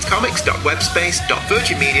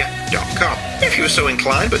 www.heykidscomics.webspace.virginmedia.com. If you are so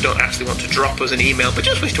inclined but don't actually want to drop us an email but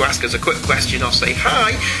just wish to ask us a quick question or say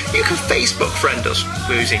hi, you can Facebook friend us.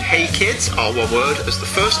 We're using Hey Kids, all one word, as the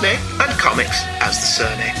first name and comics as the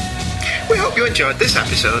surname. We hope you enjoyed this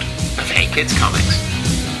episode of Hey Kids Comics.